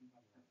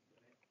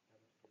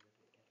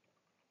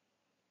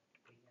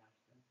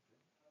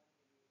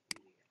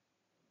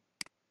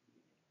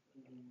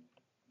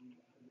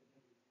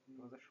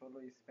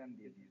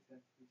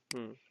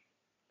 হুম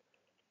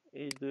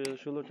এই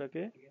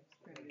 2016টাকে,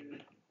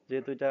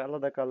 যেহেতু এটা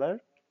আলাদা কালার,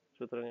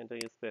 সুতরাং এটা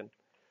স্পেন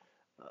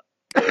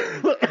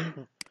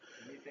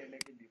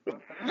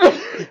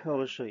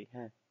অবশ্যই,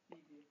 হ্যাঁ।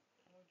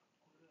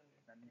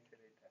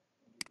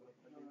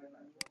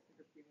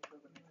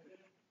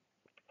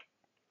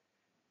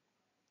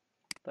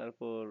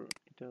 তারপর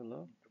এটা হলো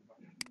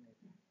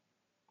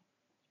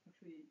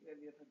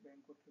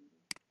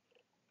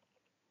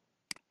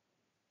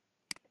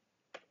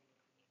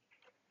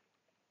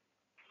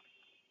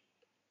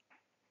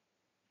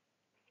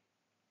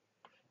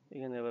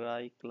এখানে আবার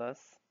I class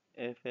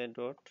FA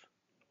dot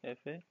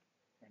FA,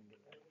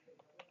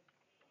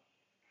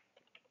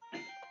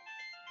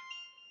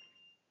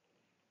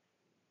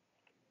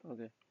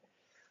 okay.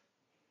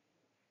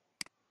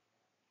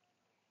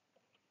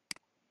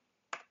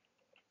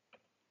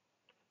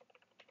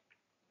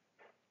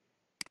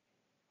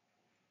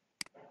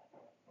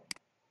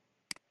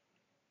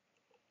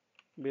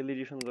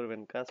 Validation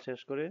করবেন, কাজ শেষ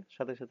করে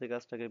সাথে সাথে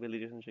কাজটাকে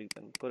ভ্যালিডেশন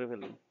শিখবেন, করে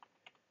ফেলুন।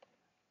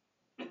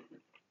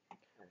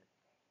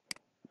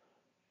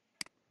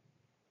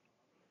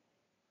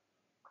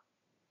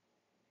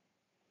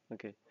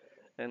 ওকে,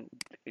 এন্ড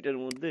এটার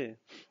মধ্যে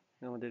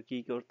আমাদের কি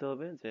করতে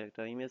হবে, যে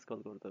একটা ইমেজ কল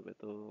করতে হবে।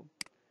 তো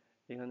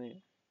এখানে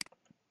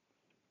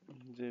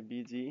যে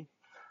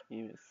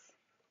ইমেজ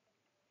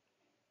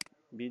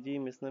বিজি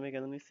ইমেজ নামে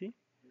কেন নিছি?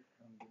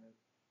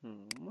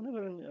 মনে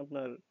করেন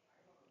আপনার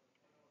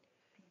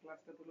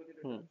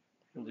হুম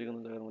যে কোনো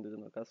জায়গার মধ্যে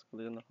যেন কাজ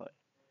করলে যেন হয়।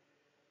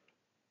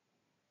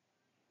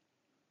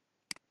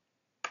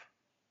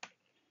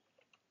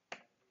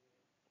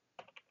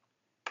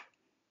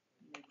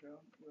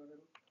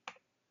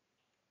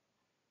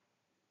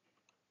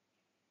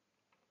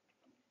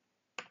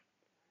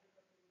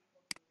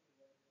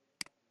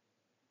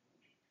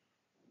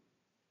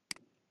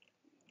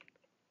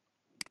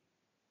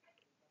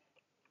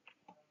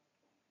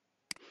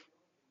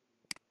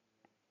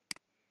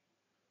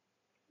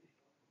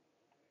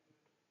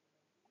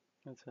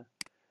 আচ্ছা,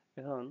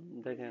 এখন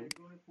দেখেন,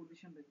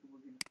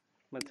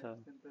 আচ্ছা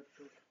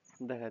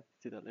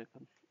দেখাচ্ছি তাহলে,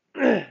 এখন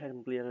একদম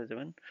ক্লিয়ার হয়ে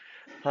যাবেন।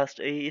 ফার্স্ট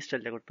এই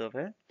স্টাইলটা করতে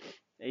হবে,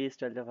 এই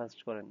স্টাইলটা ফার্স্ট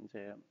করেন,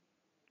 যে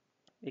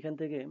এখান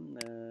থেকে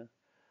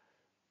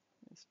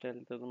স্টাইল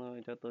তো কোনো,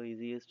 এটা তো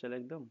ইজি স্টাইল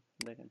একদম।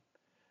 দেখেন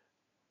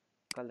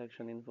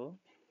কালেকশন ইনফো,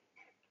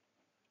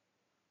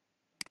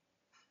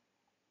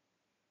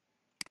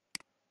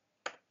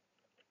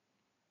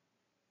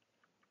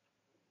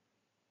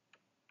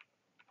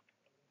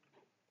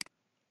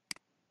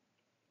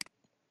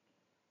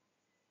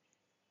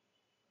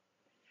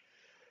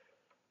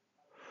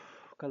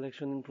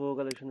 কালেকশন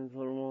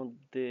ইনফোর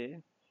মধ্যে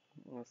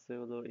আছে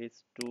হলো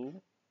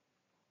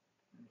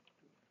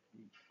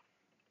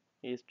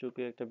H2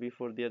 কে একটা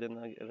বিফোর দিয়ে দেন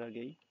এর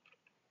আগেই,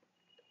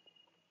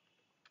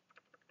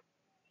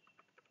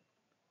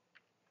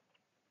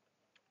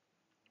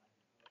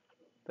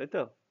 তাই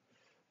তো?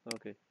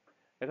 ওকে,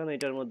 এখন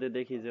এটার মধ্যে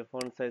দেখি যে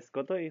ফন্ট সাইজ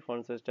কত, এই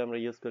ফন্ট সাইজটা আমরা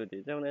ইউজ করে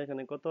দিই। যেমন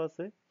এখানে কত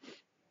আছে,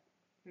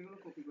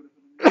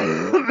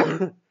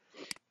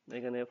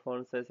 এখানে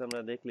ফন্ট সাইজ আমরা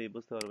দেখলেই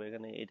বুঝতে পারবো,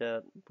 এখানে এটা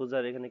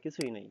বোঝার এখানে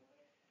কিছুই নেই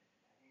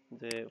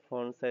যে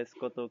ফন্ট সাইজ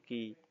কত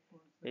কি।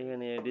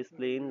 এখানে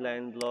ডিসপ্লে ইন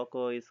লাইন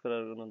ব্লকও ইউজ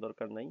করার কোনো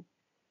দরকার নাই,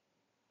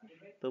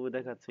 তবু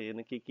দেখাচ্ছি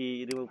এখানে কি কি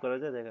রিমুভ করা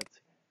যায় দেখাচ্ছি।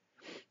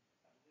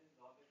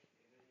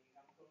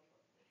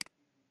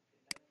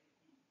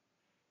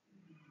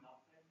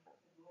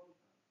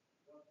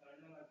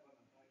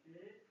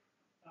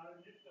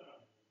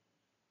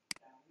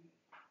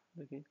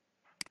 দেখি,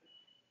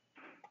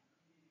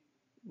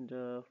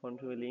 এটা ফন্ট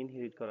ফ্যামিলি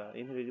ইনহেরিট করা,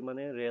 ইনহেরিট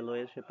মানে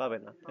রেলওয়ে সে পাবে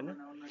না, তাই না?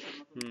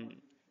 হুম,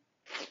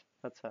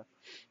 আচ্ছা।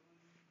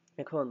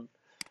 এখন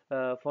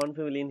ফন্ট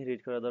ফ্যামিলি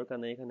ইনহেরিট করা দরকার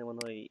নেই, এখানে মনে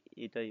হয়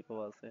এটাই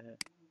পাওয়া আছে। হ্যাঁ,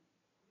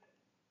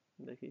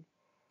 দেখি,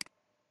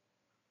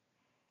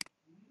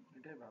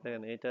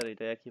 দেখেন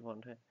এটা একই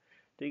ফন্ট। হ্যাঁ,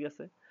 ঠিক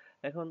আছে।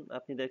 এখন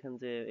আপনি দেখেন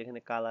যে এখানে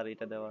কালার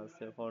এটা দেওয়া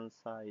আছে, font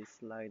size,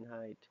 line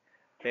height,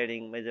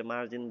 padding, এই যে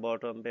মার্জিন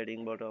বটম, প্যাডিং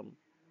বটম,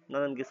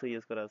 নানান কিছু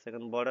ইউজ করা আছে।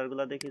 এখন বর্ডার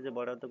গুলা দেখি যে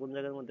বর্ডার তো কোন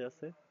জায়গার মধ্যে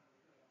আছে,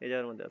 এই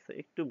জায়গার মধ্যে আছে,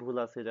 একটু ভুল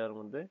আছে এই জায়গার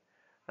মধ্যে।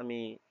 আমি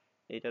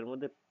এটার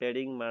মধ্যে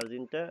প্যাডিং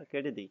মার্জিনটা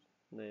কেটে দিই,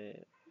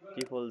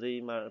 ট্রিপল যেই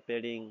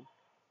প্যাডিং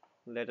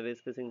লেটার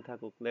স্পেসিং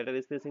থাকুক। লেটার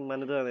স্পেসিং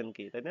মানে তো জানেন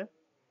কি, তাই না?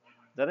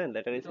 জানেন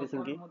লেটার স্পেসিং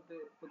কি?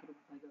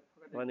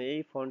 মানে এই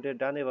ফন্টের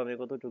ডানে বামে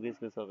কতটুকু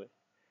স্পেস হবে,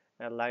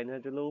 আর লাইন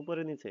হাইট হলো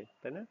উপরে নিচে,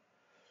 তাই না?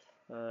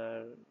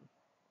 আর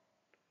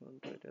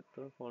এটা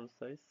তো ফন্ট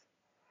সাইজ,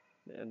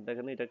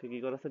 দেখেন এটাকে কি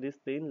করা আছে,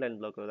 ডিসপ্লে ইনলাইন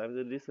ব্লক করা। আমি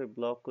যদি ডিসপ্লে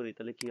ব্লক করি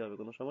তাহলে কি হবে,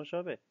 কোনো সমস্যা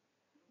হবে?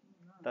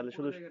 তাহলে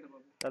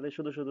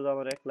শুধু শুধু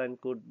আমার এক লাইন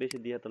কোড বেশি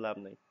দিয়ে তো লাভ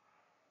নাই।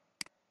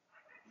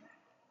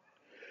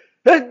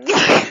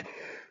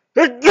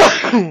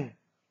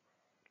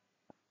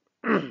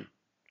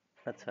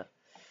 আচ্ছা,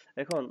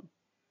 এখন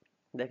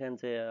দেখেন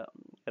যে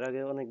এর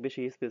আগে অনেক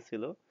বেশি স্পেস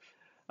ছিল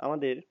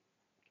আমাদের।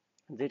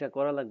 যেটা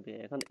করা লাগবে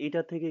এখন,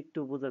 এটা থেকে একটু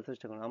বোঝার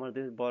চেষ্টা করুন।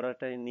 আমাদের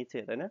বর্ডারটাই নিচে,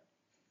 তাই না?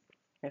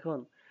 এখন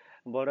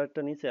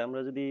বর্ডারটা নিচে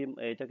আমরা যদি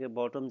এটাকে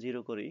বটম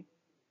জিরো করি,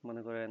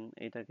 মনে করেন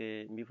এটাকে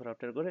বিফোর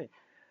আফটার করে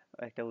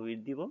একটা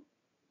উইড দিব,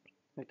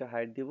 একটা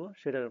হাইট দিব,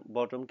 সেটার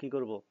বটম কি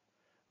করব,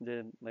 যে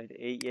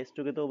এই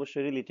এসটুকে তো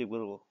অবশ্যই রিলেটিভ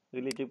করব,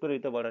 রিলেটিভ করে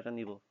এটা বর্ডারটা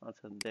নিব।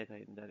 আচ্ছা,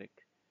 দেখাই ডাইরেক্ট।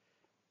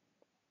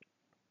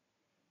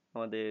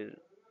 আমাদের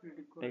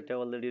এটা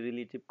অলরেডি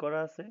রিলেটিভ করা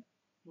আছে,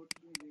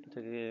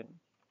 এটাকে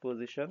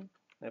পজিশন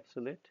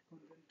অ্যাবসোলিউট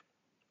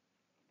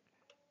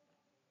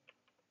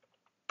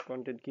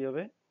কন্টেন্ট কি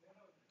হবে,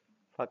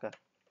 ফাঁকা,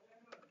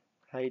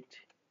 হাইট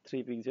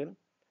 3 পিক্সেল,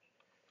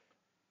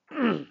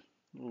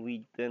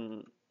 উইডথ দেন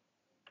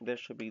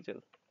 150 পিক্সেল।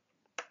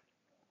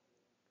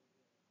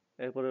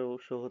 এরপরে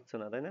শো হচ্ছে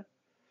না, তাই না?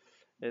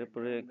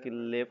 এরপরে কি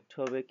লেফট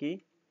হবে কি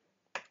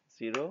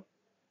 0,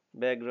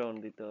 ব্যাকগ্রাউন্ড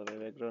দিতে হবে,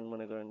 ব্যাকগ্রাউন্ড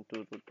মনে করেন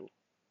 2 to 2।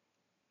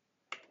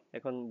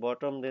 এখন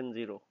বটম দেন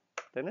 0,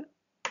 তাই না?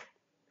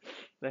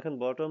 এখন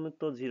বটম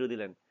তো 0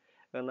 দিলেন,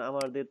 কারণ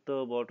আমাদের তো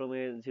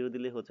বটমে 0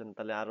 দিলে হচ্ছে না,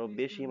 তাহলে আরো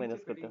বেশি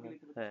মাইনাস করতে হয়।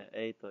 হ্যাঁ,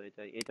 এই তো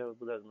এটা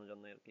বোঝানোর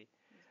জন্য আর কি।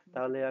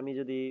 তাহলে আমি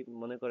যদি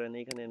মনে করেন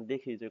এখানে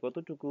দেখি যে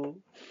কতটুকু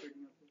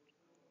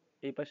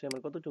এই পাশে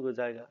আমার কতটুকু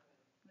জায়গা,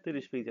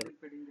 30 পিক্সেল,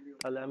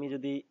 তাহলে আমি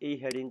যদি এই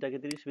হেডিংটাকে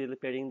 30 পিক্সেল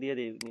প্যাডিং দিয়ে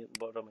দিই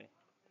বটমে,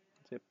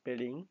 যে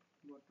প্যাডিং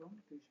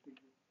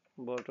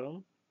বটম,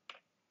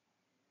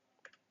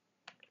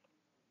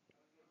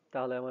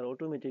 তাহলে আমার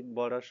অটোমেটিক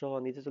বর্ডার সহ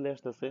নিচে চলে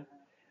আসতেছে।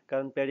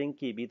 কারণ প্যাডিং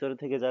কি ভিতরে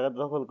থেকে জায়গা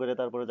দখল করে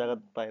তারপরে জায়গা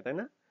পায়, তাই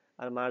না?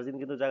 আর মার্জিন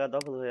কিন্তু জায়গা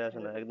দখল হয়ে আসে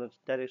না, একদম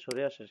ডাইরেক্ট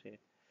সরে আসে সে।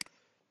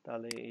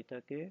 তাহলে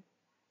এটাকে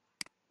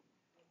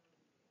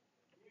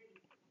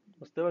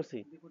বুঝতে পারছি।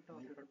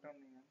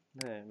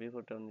 হ্যাঁ,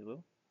 বিফোরটাও নিব।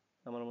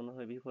 আমার মনে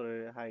হয় বিফোরের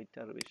হাইট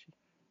আরো বেশি।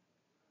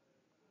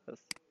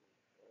 ব্যাস।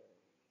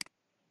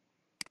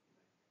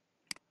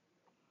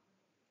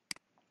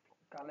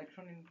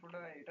 কালেকশন ইনফোটা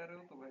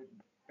এটারেও তো ভাই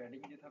প্যাডিং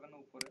দিতে হবে না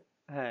উপরে?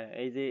 হ্যাঁ,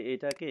 এই যে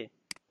এটাকে,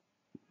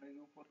 এই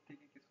যে উপর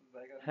থেকে কিছু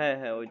জায়গা হ্যাঁ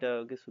হ্যাঁ ওইটা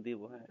কিছু দিব।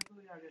 হ্যাঁ,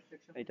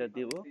 এটা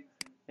দিব,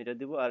 এটা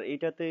দিব। আর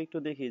এইটাতে একটু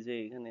দেখি যে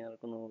এখানে আর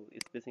কোনো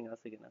স্পেসিং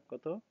আছে কিনা।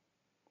 কত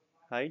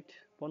হাইট,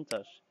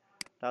 50।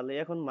 তাহলে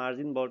এখন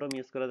মার্জিন বটম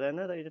ইউজ করা যায়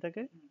না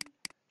এটাকে?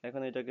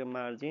 এখন এটাকে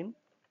মার্জিন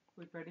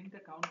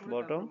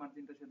বটম,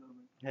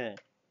 হ্যাঁ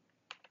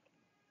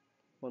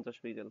 50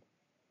 পিক্সেল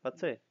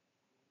পাচ্ছে।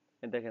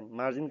 দেখেন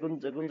মার্জিন কোন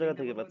কোন জায়গা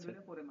থেকে পাচ্ছে,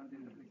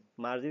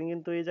 মার্জিন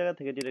কিন্তু এই জায়গা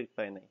থেকে ডিরেক্ট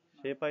পায় নাই,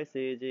 সে পাইছে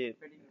এই যে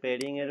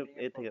প্যাডিং এর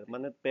এ থেকে,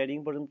 মানে প্যাডিং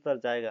পর্যন্ত তার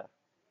জায়গা,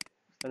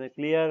 মানে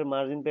ক্লিয়ার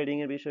মার্জিন প্যাডিং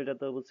এর বিষয়টা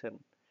তো বুঝছেন।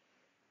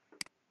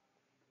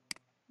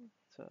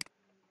 আচ্ছা,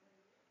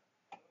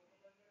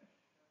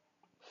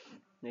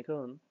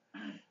 এখন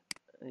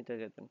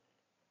এটাকে দেন।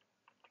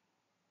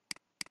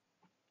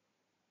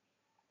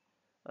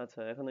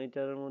 আচ্ছা, এখন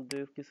এটার মধ্যে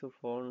কিছু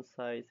ফন্ট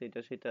সাইজ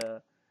এটা সেটা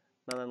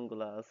নানান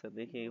গুলা আছে,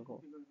 দেখি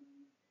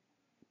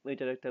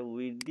এটার একটা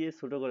উইডথ দিয়ে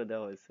ছোট করে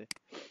দেওয়া হয়েছে,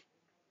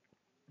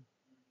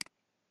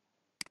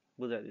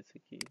 বুঝাই দিচ্ছি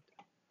কি।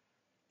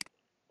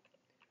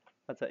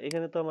 আচ্ছা,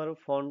 এখানে তো আমার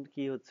ফন্ট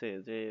কি হচ্ছে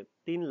যে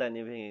 3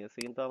 লাইনে ভেঙে গেছে,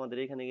 কিন্তু আমাদের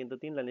এখানে কিন্তু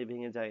 3 লাইনে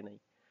ভেঙে যায় নাই।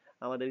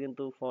 আমাদের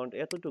কিন্তু ফন্ট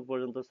এতটুকু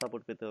পর্যন্ত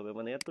সাপোর্ট পেতে হবে,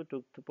 মানে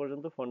এতটুকু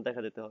পর্যন্ত ফন্ট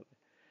দেখা যেতে হবে।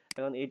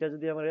 এখন এটা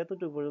যদি আমার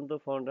এতটুকু পর্যন্ত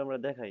ফন্ট আমরা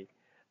দেখাই,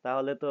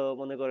 তাহলে তো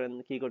মনে করেন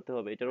কি করতে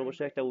হবে, এটার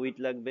অবশ্যই একটা উইডথ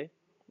লাগবে,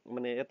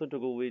 মানে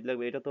এতটুকু উইডথ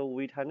লাগবে। এটা তো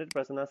উইডথ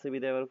 100% আছে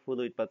বিধায় আবার ফুল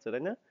উইডথ পাচ্ছে,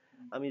 তাই না?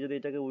 আমি যদি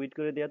এটাকে উইডথ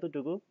করে দিই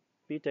এতটুকু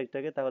পি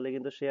ট্যাগটাকে, তাহলে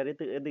কিন্তু সে আর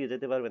এদিকে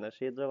যেতে পারবে না,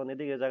 সে যখন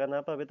এদিকে জায়গা না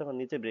পাবে তখন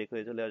নিচে ব্রেক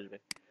হয়ে চলে আসবে।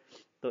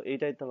 তো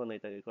এইটাই তখন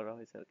এটাকে করা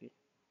হয়েছে আর কি।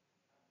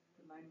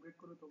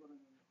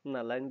 না,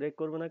 লাইন ব্রেক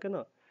করবো না কেন,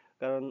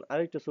 কারণ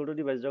আরেকটু ছোট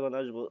ডিভাইস যখন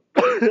আসবো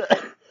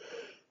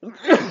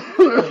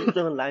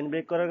তখন লাইন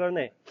ব্রেক করার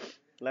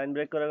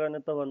কারণে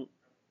তখন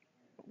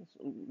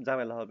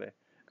ঝামেলা হবে।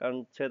 কারণ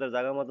সে তার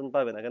জায়গা মতন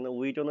পাবে না, কারণ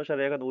উইট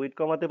অনুসারে এখন উইট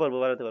কমাতে পারবো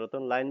বাড়াতে পারবো,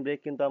 তখন লাইন ব্রেক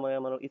কিন্তু আমি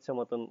আমার ইচ্ছা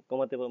মতন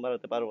কমাতে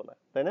বাড়াতে পারবো না,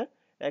 তাই না?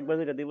 একবার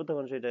যেটা দিব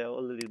তখন সেটা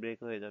অলরেডি ব্রেক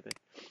হয়ে যাবে।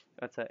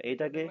 আচ্ছা এটা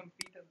এইটাকে, দেখলাম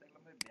পিটার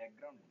দেখলাম ভাই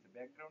ব্যাকগ্রাউন্ড আছে,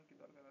 ব্যাকগ্রাউন্ড কি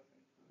দরকার আছে?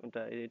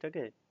 ওটা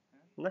এটাকে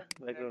হ্যাঁ, না,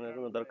 ব্যাকগ্রাউন্ডের ব্যাকগ্রাউন্ড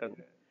কোনো ভাই দরকার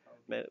নেই। তাও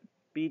দিছে।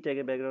 পি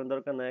ট্যাগে ব্যাকগ্রাউন্ড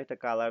দরকার নাই, একটা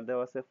কালার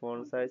দেওয়া আছে,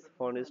 ফন্ট সাইজ,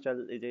 ফন্ট স্টাইল,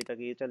 এই যে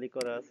এটাকে ইটালিক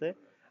করা আছে,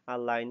 আর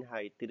লাইন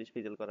হাইট 30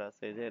 পিক্সেল করা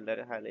আছে, এই যে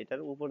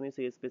এটার উপর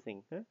নিচে স্পেসিং,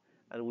 হ্যাঁ,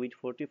 আর উইথ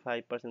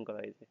 45% করা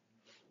হয়েছে।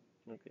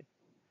 ওকে,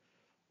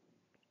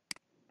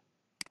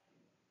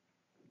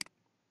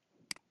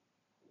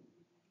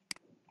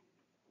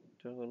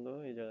 এটা হলো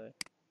এই জায়গায়।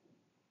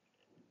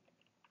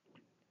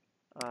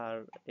 আর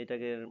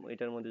এটাকে,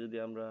 এটার মধ্যে যদি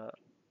আমরা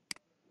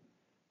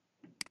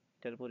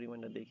এটার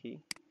পরিমাণটা দেখি,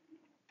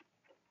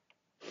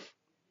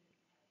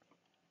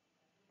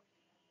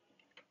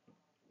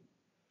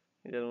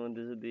 এটার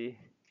মধ্যে যদি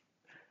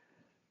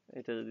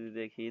এটা যদি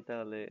দেখি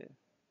তাহলে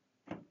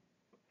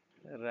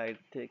রাইট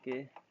থেকে,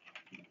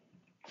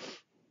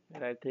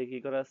 রাইট থেকে কি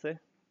করা আছে?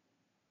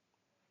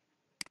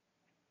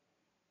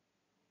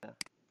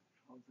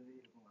 সব জায়গায়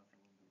এরকম আছে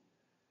বন্ধু,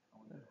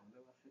 আমাদের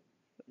হলেও আছে।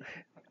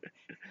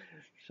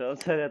 সব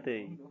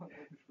জায়গাতেই। বন্ধু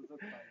বান্ধব সুযোগ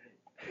পাইলে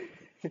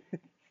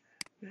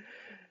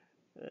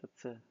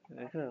আচ্ছা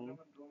আসিফ এখন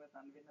যখন রুমে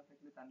তানভীর না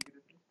থাকলে তানভীর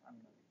আছে, আমি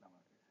না থাকলে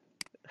আমার আছে।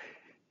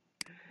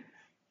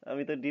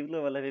 আমি তো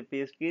ডিপ্লোমা লাইফে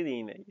পেস্ট কি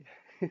দিই নাই।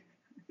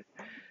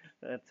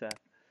 আচ্ছা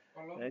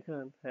কলম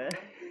এখন হ্যাঁ,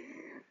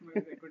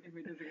 কলম রেকর্ডিং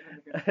হইতেছে কিনা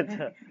দেখেন।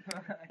 আচ্ছা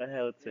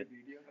হ্যাঁ হচ্ছে। এই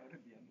ভিডিও কাউরে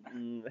দিয়েন না।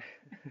 উম,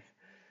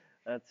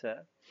 আচ্ছা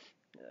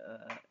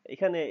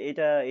এখানে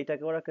এটা,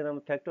 এটাকে ওরা কেন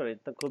ফ্যাক্টর,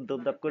 এটা খুব না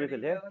দপদপ করে প্যাডিং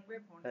ফেলি, হ্যাঁ দেওয়া লাগবে,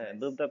 ফন্ট হ্যাঁ সাইজ।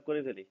 দপদপ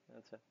করে ফেলি।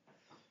 আচ্ছা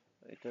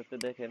এটাতে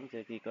দেখেন যে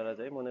কি করা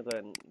যায়, মনে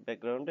করেন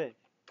ব্যাকগ্রাউন্ডে,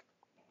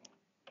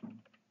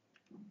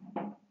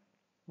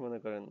 মনে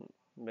করেন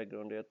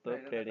ব্যাকগ্রাউন্ডে এত ভাই এটা তো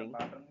একটা প্যাডিং,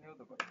 বাটন নিয়েও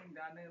তো করে,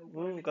 ডানে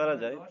উপরে নিচে করা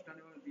বামে যায়। 10,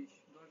 ডানে বামে 20,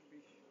 10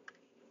 20।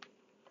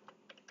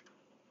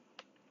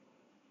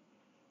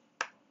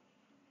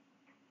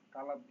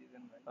 কালার দিয়ে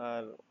দেন ভাই।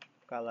 আর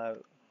কালার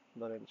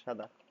ধরেন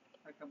সাদা,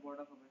 একটা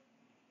বর্ডার হবে,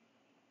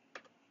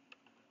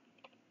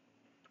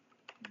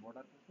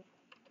 বর্ডার আছে,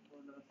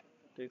 বর্ডার আছে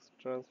একটা। টেক্সট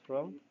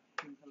ট্রান্সফর্ম, এই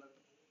তিন colour.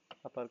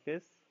 Upper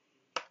case,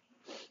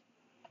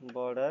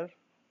 border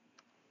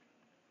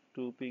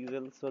 2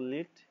 pixel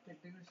solid,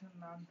 application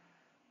নাম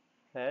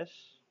হ্যাশ,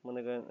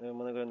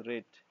 মনে করেন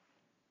রেড।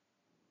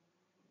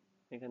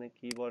 এখানে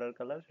কি বর্ডার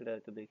কালার সেটা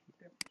একটু দেখি।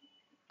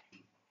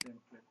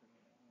 টেমপ্লেট।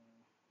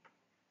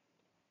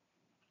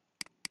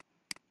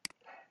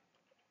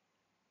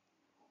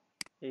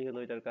 এই হলো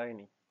এটার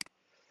কাহিনী।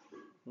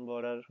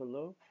 বর্ডার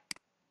হলো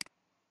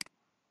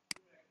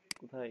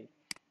কোথায়,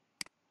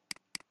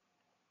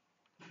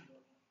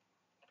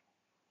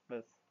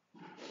 ব্যাস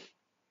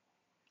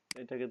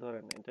এটাকে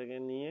ধরেন, এটাকে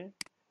নিয়ে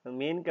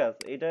মেইন কাজ,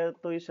 এটা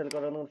তো ইনস্টল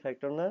করানোর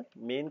ফ্যাক্টর না,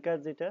 মেইন কাজ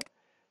যেটা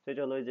সেটা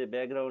হলো ওই যে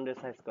ব্যাকগ্রাউন্ডে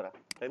সাইজ করা,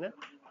 তাই না?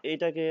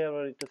 এইটাকে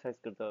আবার একটু সাইজ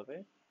করতে হবে।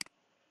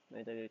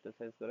 এটাকে একটু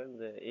সাইজ করেন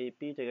যে এই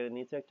পি ট্যাগের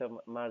নিচে একটা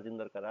মার্জিন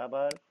দরকার।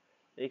 আবার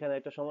এখানে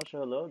একটা সমস্যা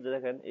হলো যে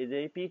দেখেন এই যে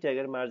এই পি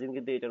ট্যাগের মার্জিন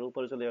কিন্তু এটার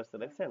উপরে চলে আসছে,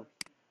 দেখছেন?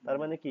 তার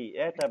মানে কি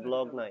এটা ডিসপ্লে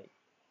ব্লক দিতে হবে। নাই,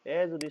 এ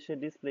যদি সে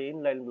ডিসপ্লে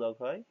ইনলাইন ব্লক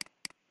হয়,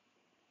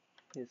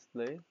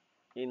 ডিসপ্লে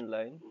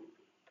ইনলাইন,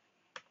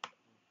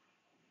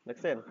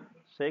 দেখছেন,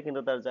 সে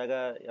কিন্তু তার জায়গা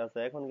আছে,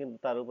 এখন কিন্তু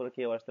তার উপরে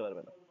কেউ আসতে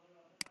পারবে না।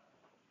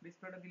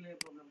 ডিসপ্লেটা দিলে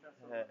প্রবলেমটা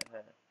সলভ হ্যাঁ হবে।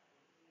 হ্যাঁ,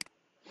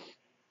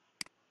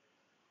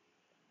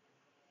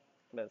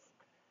 ব্যাস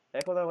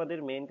এখন আমাদের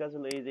মেইন কাজ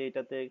হলো এই যে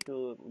এটাতে একটু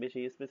বেশি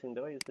স্পেসিং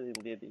দেওয়া, স্পেসিং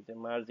দিয়ে দিই যে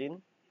মার্জিন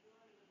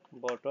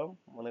বটম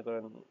মনে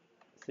করেন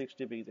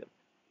 60 পিক্সেল,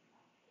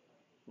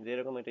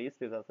 যেরকম একটা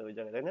স্পেস আছে ওই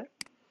জায়গায়, তাই না?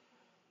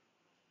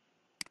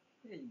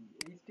 এই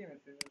এইচটিএমএল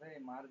ভাই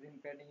মার্জিন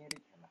প্যাডিং এরই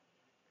খেলা।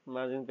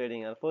 মার্জিন প্যাডিং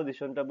আর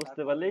পজিশনটা আর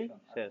বুঝতে পারলেই পজিশন,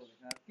 আর শেষ।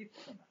 পজিশন আর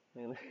কিচ্ছু না।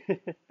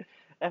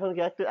 এখন কি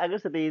একটু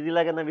আগের সাথে ইজি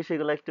লাগে না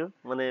বিষয়গুলো, একটু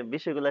মানে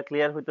বিষয়গুলো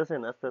ক্লিয়ার হইতেছে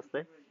না আস্তে আস্তে?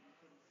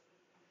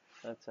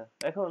 আচ্ছা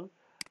এখন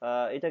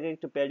এটাকে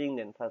একটু প্যাডিং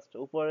দেন ফার্স্ট,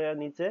 উপরে আর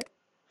নিচে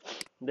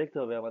দেখতে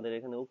হবে আমাদের,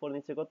 এখানে উপর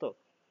নিচে কত,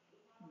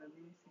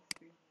 মেবি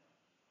 60।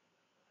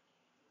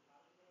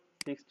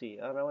 60,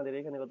 আর আমাদের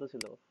এখানে কত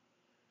ছিল?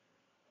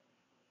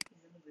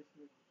 এখানে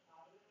বেশি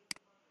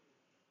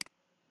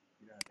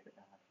বিরাট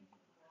একটা হাসি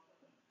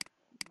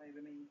না,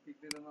 ইদানিং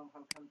পিকজেলের নাম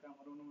হালকা হালকা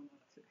আমার অনুমান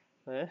হচ্ছে,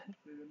 হ্যাঁ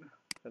সেই জন্য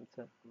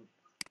আচ্ছা,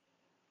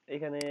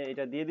 এখানে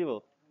এটা দিয়ে দিব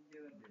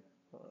দিয়ে দেন।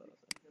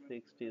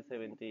 60 60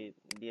 70 70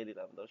 দিয়ে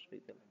দিলাম 10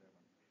 পিক্সেল।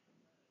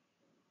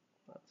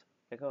 আচ্ছা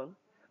এখন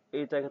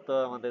এইটাকে তো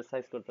আমাদের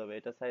সাইজ করতে হবে,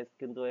 এটা সাইজ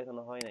কিন্তু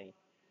এখনো হয় নাই,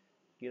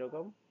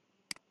 কিরকম,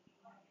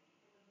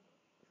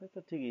 সাইজ তো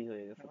ঠিকই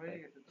হয়ে গেছে হয়ে প্রায়।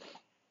 গেছে তো।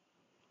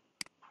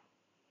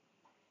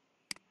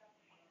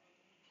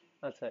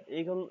 আচ্ছা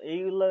এইগুলো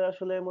এইগুলা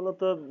আসলে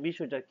মূলত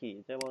বিষয়টা কি,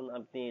 যেমন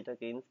আপনি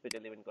এটাকে ইন্সপেক্ট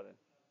এলিমেন্ট করেন,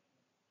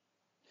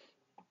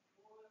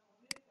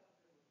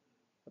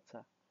 আচ্ছা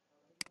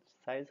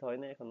সাইজ হয়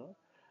না এখনো।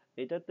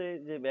 এটাতে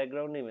যে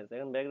ব্যাকগ্রাউন্ড ইমেজ,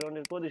 এখন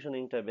ব্যাকগ্রাউন্ডের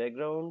পজিশনিংটা,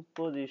 ব্যাকগ্রাউন্ড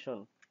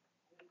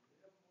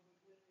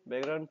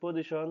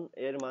পজিশন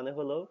এর মানে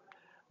হলো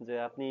যে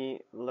আপনি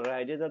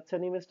রাইটে যাচ্ছেন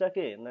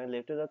ইমেজটাকে না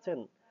লেফটে যাচ্ছেন,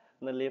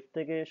 মানে লেফট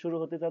থেকে শুরু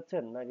হতে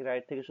চাচ্ছেন নাকি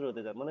রাইট থেকে শুরু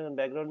হতে চান? মনে করেন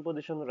ব্যাকগ্রাউন্ড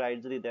পজিশন রাইট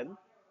যদি দেন,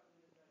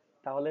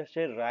 তাহলে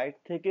সে রাইট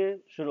থেকে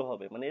শুরু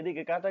হবে, মানে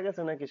এদিকে কাটা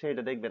গেছে নাকি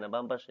সেটা দেখবে না,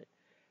 বাম পাশে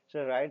সে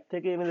রাইট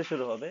থেকে ইমেজে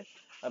শুরু হবে।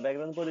 আর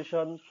ব্যাকগ্রাউন্ড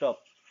পজিশন টপ,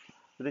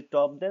 যদি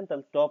টপ দেন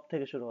তাহলে টপ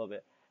থেকে শুরু হবে।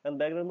 কারণ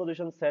background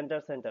position centre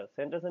centre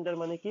centre centre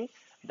মানে কি,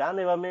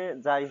 ডানে বামে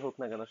যাই হোক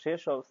না কেন সে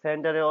সব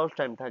সেন্টারে অল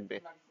টাইম থাকবে।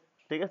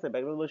 ঠিক আছে,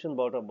 ব্যাকগ্রাউন্ড পজিশন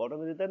বটম, বটম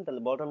যদি দেন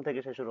তাহলে বটম থেকে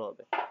সে শুরু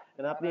হবে।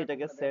 কারণ আপনি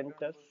এটাকে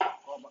সেন্টার,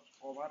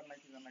 কভার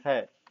নাকি জানা কি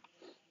হ্যাঁ,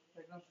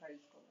 ব্যাকগ্রাউন্ড সাইজ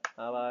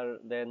আবার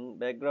দেন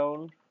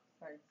background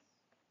size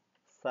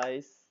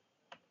size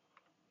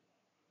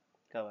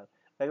cover.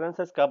 Background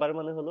size cover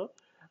মানে হলো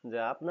যে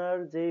আপনার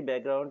যেই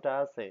ব্যাকগ্রাউন্ডটা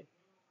আছে,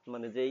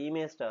 মানে যে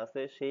ইমেজটা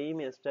আছে সেই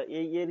ইমেজটা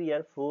এই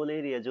এরিয়ার ফুল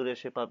এরিয়া জুড়ে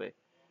সে পাবে।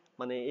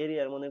 মানে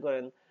এরিয়ার মনে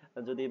করেন,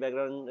 যদি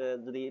ব্যাকগ্রাউন্ড,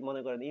 যদি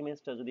মনে করেন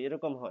ইমেজটা যদি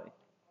এরকম হয়,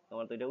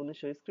 আমার তো এটা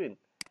 1900 স্ক্রিন,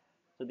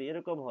 যদি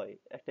এরকম হয়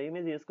একটা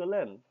ইমেজ ইউজ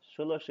করলেন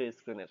 1600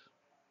 স্ক্রিনের,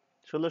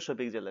 1600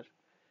 পিক্সেলের,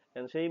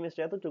 সেই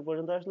ইমেজটা এতটুকু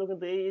পর্যন্ত আসলো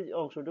কিন্তু এই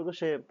অংশটুকু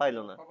সে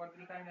পাইলো না। কভার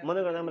দিলে টাইম মনে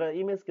করেন আমরা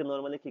ইমেজকে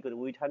নর্মালি কি করি,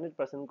 উইথ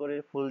 100% করে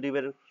ফুল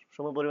ডিপের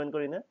সম পরিমাণ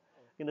করি না,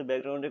 কিন্তু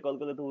ব্যাকগ্রাউন্ডে কল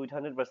করলে তো উইথ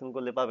 100%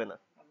 করলে পাবে না,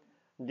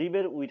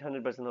 ডিপের উইথ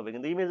 100% হবে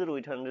কিন্তু ইমেজের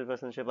উইথ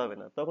 100% সে পাবে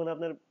না। তখন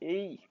আপনার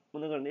এই,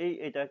 মনে করেন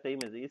এটা একটা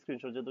ইমেজ, এই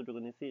স্ক্রিনশট যতটুকু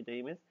নিচ্ছি এটা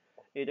ইমেজ,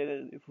 এটাকে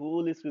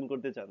ফুল স্ক্রিন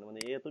করতে চান, মানে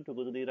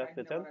এতটুকু যদি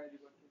রাখতে চান,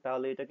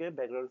 তাহলে এটাকে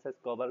ব্যাকগ্রাউন্ড সাইজ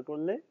কভার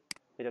করলে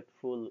এটা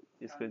ফুল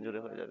স্ক্রিন জুড়ে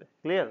হয়ে যাবে।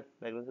 ক্লিয়ার?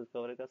 ব্যাকগ্রাউন্ড সাইজ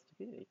কভারের কাজটা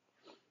কি এই।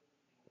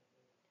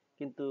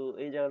 কিন্তু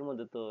এই জায়গার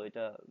মধ্যে তো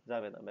এটা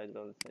যাবে না,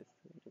 ব্যাকগ্রাউন্ড সাইজ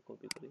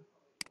কপি করি,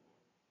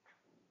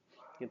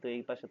 কিন্তু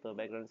এই পাশে তো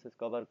ব্যাকগ্রাউন্ড সাইজ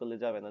কভার করলে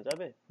যাবে না,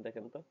 যাবে?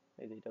 দেখেন তো,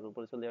 এই যে এটার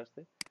উপরে চলে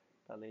আসছে,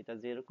 তাহলে এটা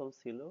যেরকম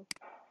ছিল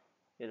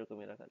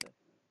এরকমই রাখা যায়।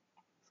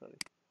 সরি,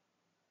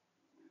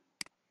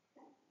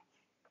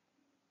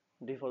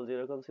 ডিফল্ট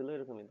যেরকম ছিল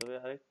এরকমই, তবে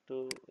আরেকটু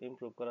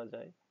ইমপ্রুভ করা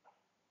যায়।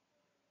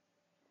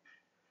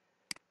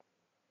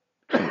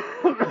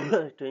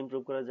 একটু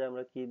ইমপ্রুভ করা যায়,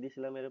 আমরা কি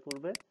দিছিলাম এর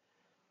পূর্বে,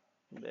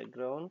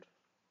 background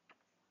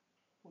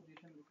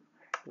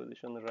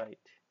position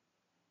right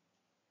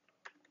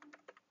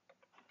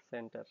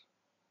centre,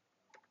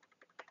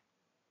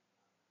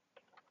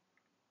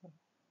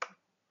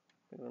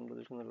 background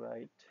position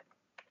right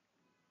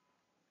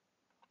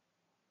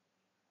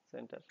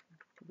centre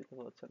দিতে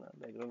হচ্ছে না,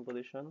 ব্যাকগ্রাউন্ড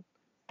পজিশন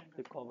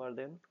কভার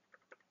দেন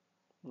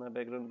না,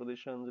 ব্যাকগ্রাউন্ড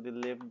পজিশন যদি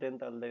লেফট দেন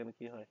তাহলে দেখেন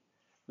কি হয়,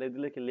 লেফট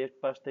দিলে কি লেফট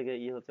পাশ থেকে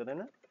হচ্ছে, তাই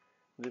না?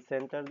 যদি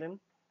সেন্টার দেন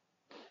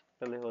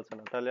তাহলে হচ্ছে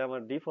না, তাহলে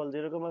আমার ডিফল্ট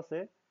যেরকম আছে,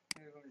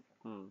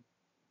 হুম,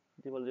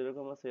 ডিফল্ট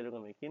যেরকম আছে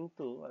এরকমই,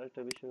 কিন্তু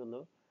আরেকটা বিষয় হলো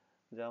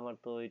যে আমার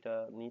তো এটা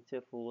নিচে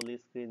ফুল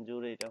স্ক্রিন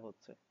জুড়ে এটা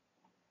হচ্ছে।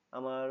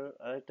 আমার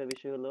আরেকটা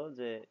বিষয় হলো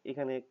যে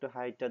এখানে একটু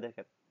হাইটটা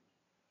দেখেন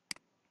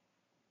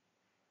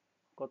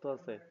কত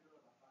আছে,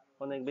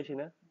 অনেক বেশি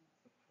না,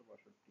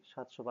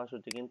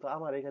 762, কিন্তু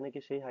আমার এখানে কি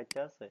সেই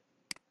হাইটটা আছে?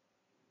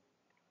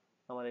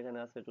 আমার এখানে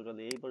আছে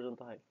টোটালি এই পর্যন্ত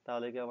হাইট,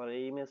 তাহলে কি আমার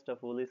এই ইমেজটা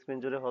ফুল স্ক্রিন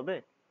জুড়ে হবে?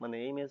 মানে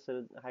এই ইমেজের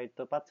হাইট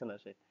তো পাচ্ছে না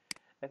সে।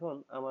 এখন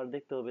আমার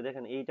দেখতে হবে,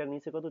 দেখেন এইটার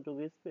নিচে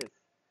কতটুকু স্পেস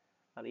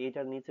আর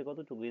এইটার নিচে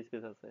কতটুকু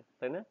স্পেস আছে,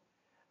 তাই না?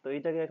 তো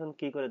এইটাকে এখন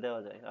কি করে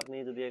দেওয়া যায়, আপনি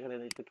যদি এখানে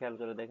একটু খেয়াল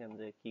করে দেখেন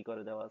যে কি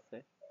করে দেওয়া আছে।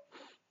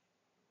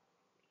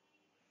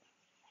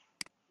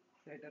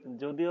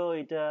 যদিও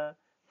এটা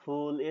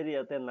ফুল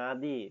এরিয়াতে না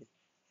দিয়ে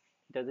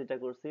এটা যেটা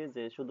করছি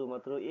যে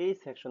শুধুমাত্র এই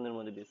সেকশনের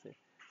মধ্যে দিছে,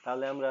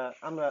 তাহলে আমরা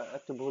আমরা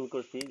একটু ভুল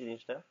করছি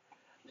জিনিসটা।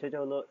 সেটা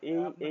হলো এই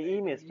এই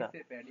ইমেজটা,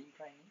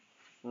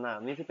 না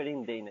নিচে প্যাডিং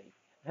দেই নাই।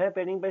 হ্যাঁ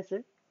প্যাডিং পাইছে,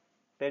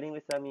 প্যাডিং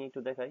পাইছে, আমি একটু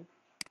দেখাই।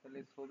 তাহলে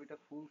ছবিটা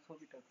ফুল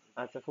ছবিটা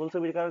আচ্ছা, ফুল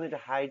ছবির কারণে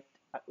এটা হাইট,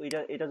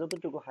 এটা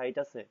যতটুকু হাইট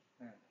আছে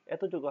হ্যাঁ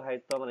এতটুকু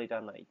হাইট তো আমার এটা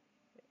নাই।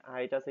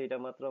 হাইট আছে এটা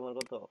মাত্র আমার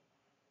কত,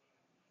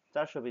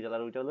 400 পিক্সেল,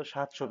 আর ওইটা হলো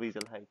 700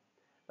 পিক্সেল হাইট,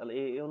 তাহলে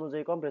এই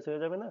অনুযায়ী কম্প্রেস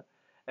হয়ে যাবে না।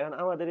 এখন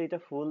আমাদের এটা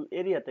ফুল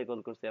এরিয়াতে কল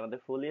করছে, আমাদের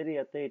ফুল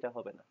এরিয়াতে এটা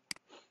হবে না।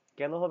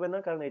 কেন হবে না?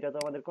 কারণ এটা তো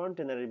আমাদের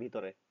কন্টেনারের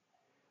ভিতরে।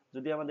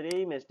 যদি আমাদের এই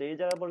ইমেজটা এই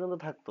জায়গা পর্যন্ত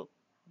থাকতো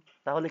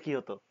তাহলে কি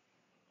হতো,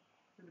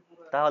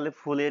 তাহলে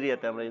ফুল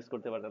এরিয়াতে আমরা ইউজ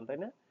করতে পারতাম, তাই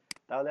না?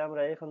 তাহলে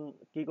আমরা এখন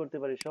কি করতে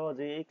পারি,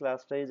 সহজে এই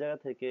ক্লাসটা এই জায়গা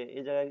থেকে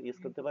এই জায়গায় ইউজ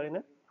করতে পারি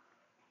না?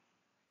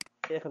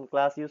 এখন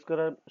ক্লাস ইউজ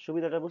করার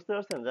সুবিধাটা বুঝতে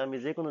পারছেন, যে আমি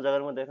যে কোনো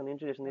জায়গার মধ্যে এখন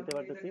ইন্টিগ্রেশন দিতে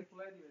পারতেছি।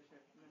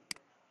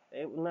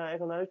 না,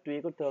 এখন আর একটু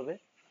করতে হবে,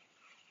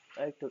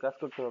 আর একটু কাজ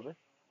করতে হবে।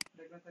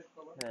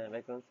 হ্যাঁ,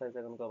 ব্যাকগ্রাউন্ড সাইজ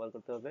এখন কভার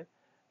করতে হবে।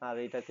 আর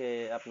এইটাকে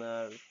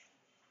আপনার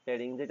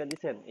প্যাডিং যেটা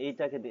দিছেন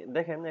এইটাকে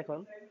দেখেন এখন,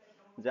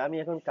 যে আমি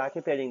এখন কাকে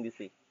প্যাডিং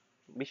দিছি,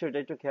 বিষয়টা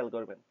একটু খেয়াল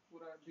করবেন।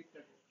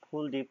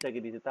 ফুল ডিপটাকে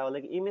দিছি, তাহলে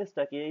কি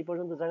ইমেজটা কি এই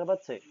পর্যন্ত জায়গা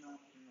পাচ্ছে?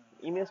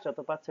 ইমেজটা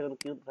তো পাচ্ছে, এখন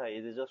কি কোথায়,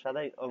 এই যে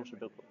সাদা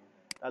অংশটুকু।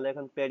 তাহলে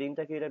এখন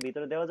প্যাডিংটা কি এটা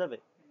ভিতরে দেওয়া যাবে?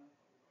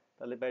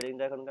 তাহলে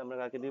প্যাডিংটা এখন আমরা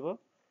কাকে দিব?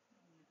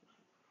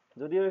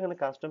 যদিও এখানে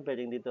কাস্টম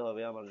প্যাডিং দিতে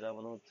হবে, আমার যা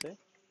মনে হচ্ছে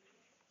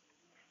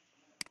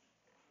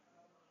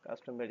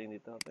কাস্টম প্যাডিং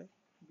দিতে হবে।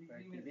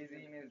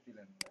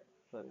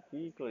 সরি,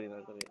 কি করি না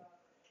করি,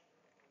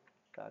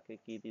 কাকে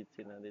কি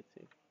দিচ্ছি না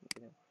দিচ্ছি,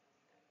 দেখেন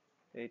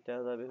এইটা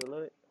যাবে হলো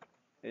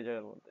এই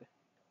জায়গার মধ্যে।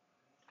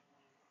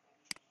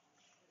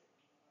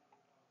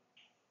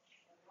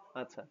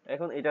 আচ্ছা,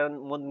 এখন এটার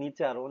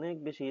নিচে আর অনেক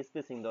বেশি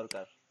স্পেসিং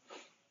দরকার।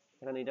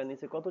 এখন এটার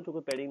নিচে কতটুকু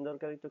প্যাডিং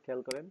দরকার একটু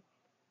খেয়াল করেন।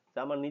 যে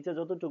আমার নিচে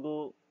যতটুকু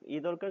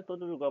দরকার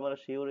ততটুকু আমার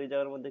শিওর এই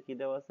জায়গার মধ্যে কি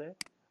দেওয়া আছে,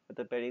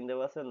 হয়তো প্যাডিং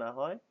দেওয়া আছে, না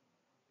হয়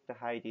একটা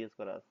হাইট ইউজ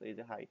করা আছে, এই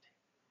যে হাইট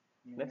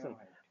দেখছেন। Minimum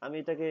height. আমি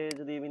এটাকে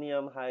যদি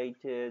মিনিমাম হাইট,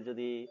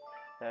 যদি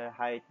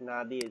হাইট না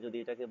দিয়ে যদি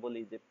এটাকে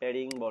বলি যে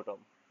প্যাডিং বটম,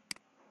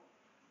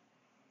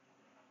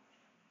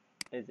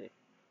 এই যে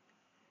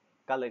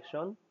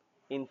কালেকশন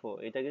ইনফো,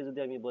 এটাকে যদি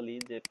আমি বলি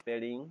যে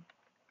প্যাডিং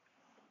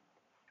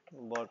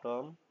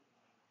বটম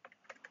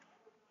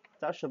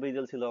 400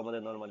 পিক্সেল ছিল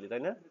আমাদের নরমালি,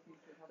 তাই না? এটা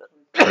 300 700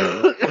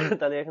 হয়েছে।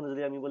 তাহলে এখানে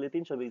যদি আমি বলি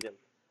 300 পিক্সেল,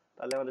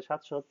 তাহলে আমাদের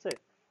 700 হচ্ছে।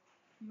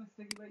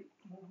 ইমেজটা কি ভাই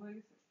মুভ হয়ে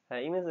গেছে?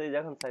 হ্যাঁ, ইমেজ এই যে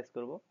এখন সাইজ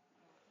করব।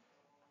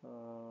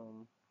 আম,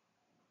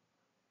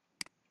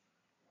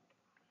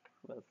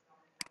 ব্যাস।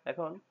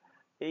 এখন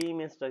এই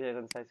ইমেজটাকে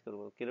এখন সাইজ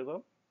করব কিরকম।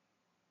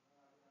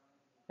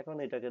 এখন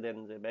এটাকে দেন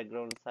যে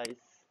ব্যাকগ্রাউন্ড সাইজ,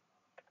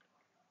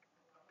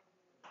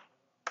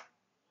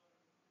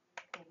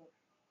 কভার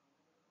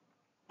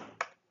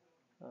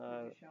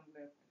আর পজিশন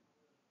লেফট।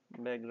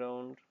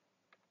 ব্যাকগ্রাউন্ড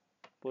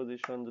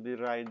পজিশন যদি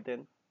রাইট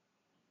দেন,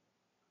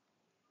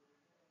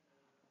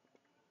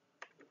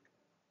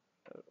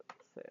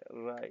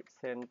 রাইট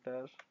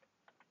সেন্টার,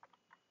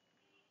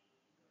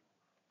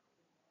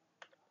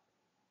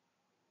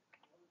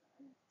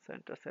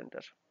 সেন্টার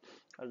সেন্টার,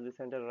 আর যদি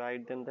সেন্টার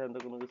রাইট দেন তাহলে তো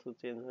কোনো কিছু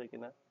চেঞ্জ হয়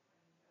কিনা,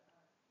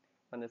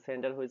 মানে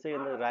সেন্টার হয়েছে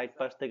কিন্তু রাইট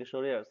পাশ থেকে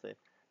সরে আসছে।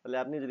 তাহলে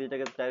আপনি যদি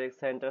এটাকে ডাইরেক্ট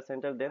সেন্টার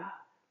সেন্টার দেন,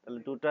 তাহলে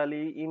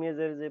টোটালি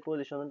ইমেজের যে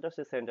পজিশনটা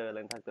সে সেন্টার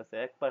লাইন থাকতেছে,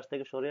 এক পাশ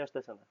থেকে সরে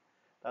আসতেছে না।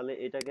 তাহলে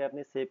এটাকে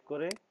আপনি সেভ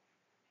করে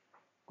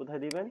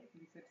কোথায় দিবেন?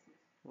 Reset cis.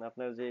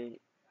 আপনার যে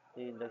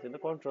এইটা ছিল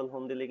কন্ট্রোল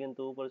হোম দিলে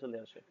কিন্তু উপরে চলে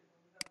আসে,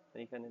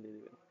 এইখানে দিয়ে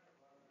দিবেন।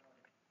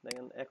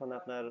 দেখেন এখন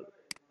আপনার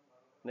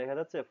দেখা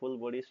যাচ্ছে ফুল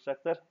বডি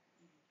স্ট্রাকচার।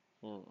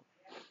 হুম,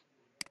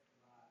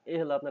 এই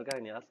হলো আপনার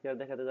কাহিনী। আজকে আর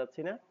দেখাতে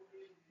যাচ্ছি না,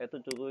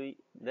 এতটুকুই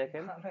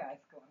দেখেন। ভালো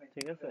আজকে অনেক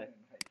ঠিক আছে,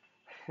 জানেন ভাই।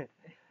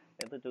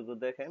 এতটুকু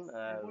দেখেন।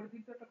 আর এরপরে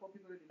দিন তো একটা কপি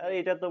করে দিন আর ভাই।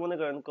 এটা তো মনে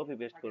করেন কপি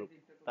পেস্ট আগের করব।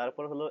 দিনটা কপি করে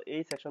তারপর দিন। হলো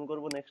এই সেকশন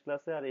করব নেক্সট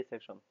ক্লাসে, আর এই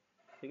সেকশন।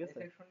 ঠিক এই আছে,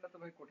 সেকশনটা তো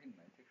ভাই কঠিন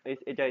না, এই এই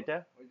সেকশনটা তো এটা সহজ। এটা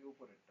ওই যে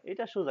উপরেরটা।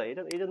 এটা সোজা,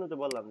 এটা এই জন্য তো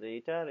বললাম যে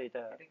এটা আর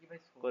এটা এটা কি ভাই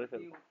ছোট করে কি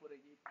ফেলবো। উপরে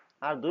কি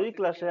আর পুরো দুই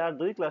ক্লাসে, কনসেপ্টটাই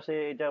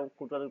আলাদা? এটা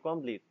টোটাল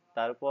কমপ্লিট।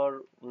 তারপর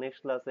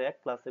নেক্সট ক্লাসে এক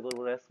ক্লাসে করব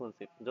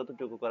রেসপন্সিভ,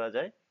 যতটুকু করা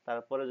যায়।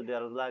 তারপরে যদি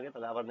আরো লাগে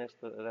তাহলে আবার নেক্সট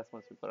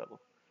রেসপন্সিভ করাবো।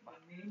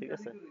 ঠিক মিনিংটা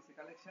আছে, দুইটা রইছে,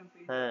 কালেকশন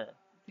পেজ আর হ্যাঁ।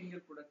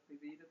 Single product page.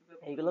 এইটা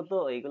তো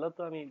ব্যাপক এইগুলো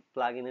তো আমি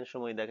প্লাগ ইনের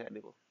সময় দেখাই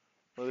দিব।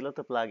 ওইগুলো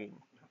তো প্লাগ ইন।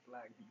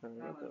 লাগবে। না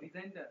না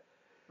ডিজাইনটা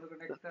মনে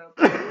করেন একটা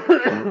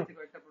নিচে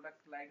কয়েকটা প্রোডাক্ট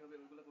স্লাইড হবে,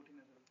 ওইগুলো কঠিন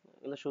আছে।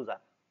 এগুলো সোজা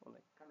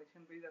অনেক,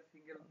 কালেকশন পেজ আর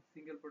সিঙ্গেল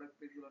সিঙ্গেল প্রোডাক্ট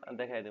পেজ গুলো অনেক ইজি।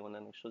 দেখাই দেবো না,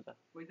 অনেক সোজা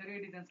ওই জায়গায়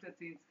ডিজাইনটা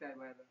চেঞ্জ কাই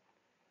বাইরে।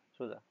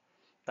 সোজা।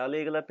 তাহলে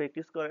এগুলা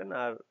প্র্যাকটিস করেন,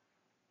 আর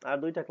আর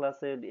দুইটা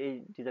ক্লাসে এই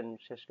ডিজাইন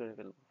শেষ করে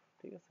ফেলবো।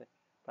 ঠিক আছে,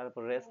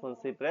 তারপর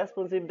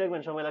রেসপন্সিভ,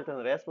 দেখবেন সময় লাগতে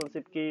না।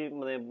 রেসপন্সিভ কি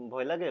মানে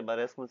ভয় লাগে, বা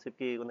রেসপন্সিভ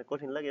কি মানে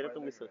কঠিন লাগে ভয়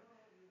এরকম লাগে কিছু?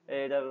 ভাই।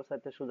 এটার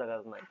সাথে সোজা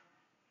কাজ নাই।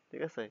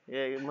 ঠিক আছে,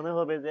 মনে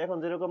হবে যে এখন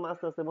যেরকম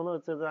আস্তে আস্তে মনে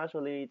হচ্ছে যে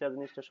আসলে এটা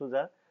জিনিসটা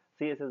সোজা।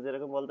 সিএসএস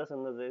যেরকম বলতেছেন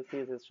না যে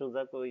সিএসএস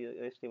সোজা, কই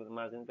এইচটিএমএল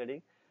মার্জিন প্যাডিং,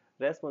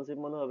 রেসপন্সিভ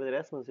মনে হবে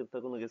রেসপন্সিভ তো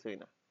কোনো কিছুই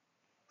না।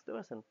 বুঝতে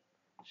পারছেন?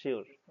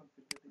 শিওর।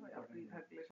 রেসপন্সিবিলিটি আপনি থাকলে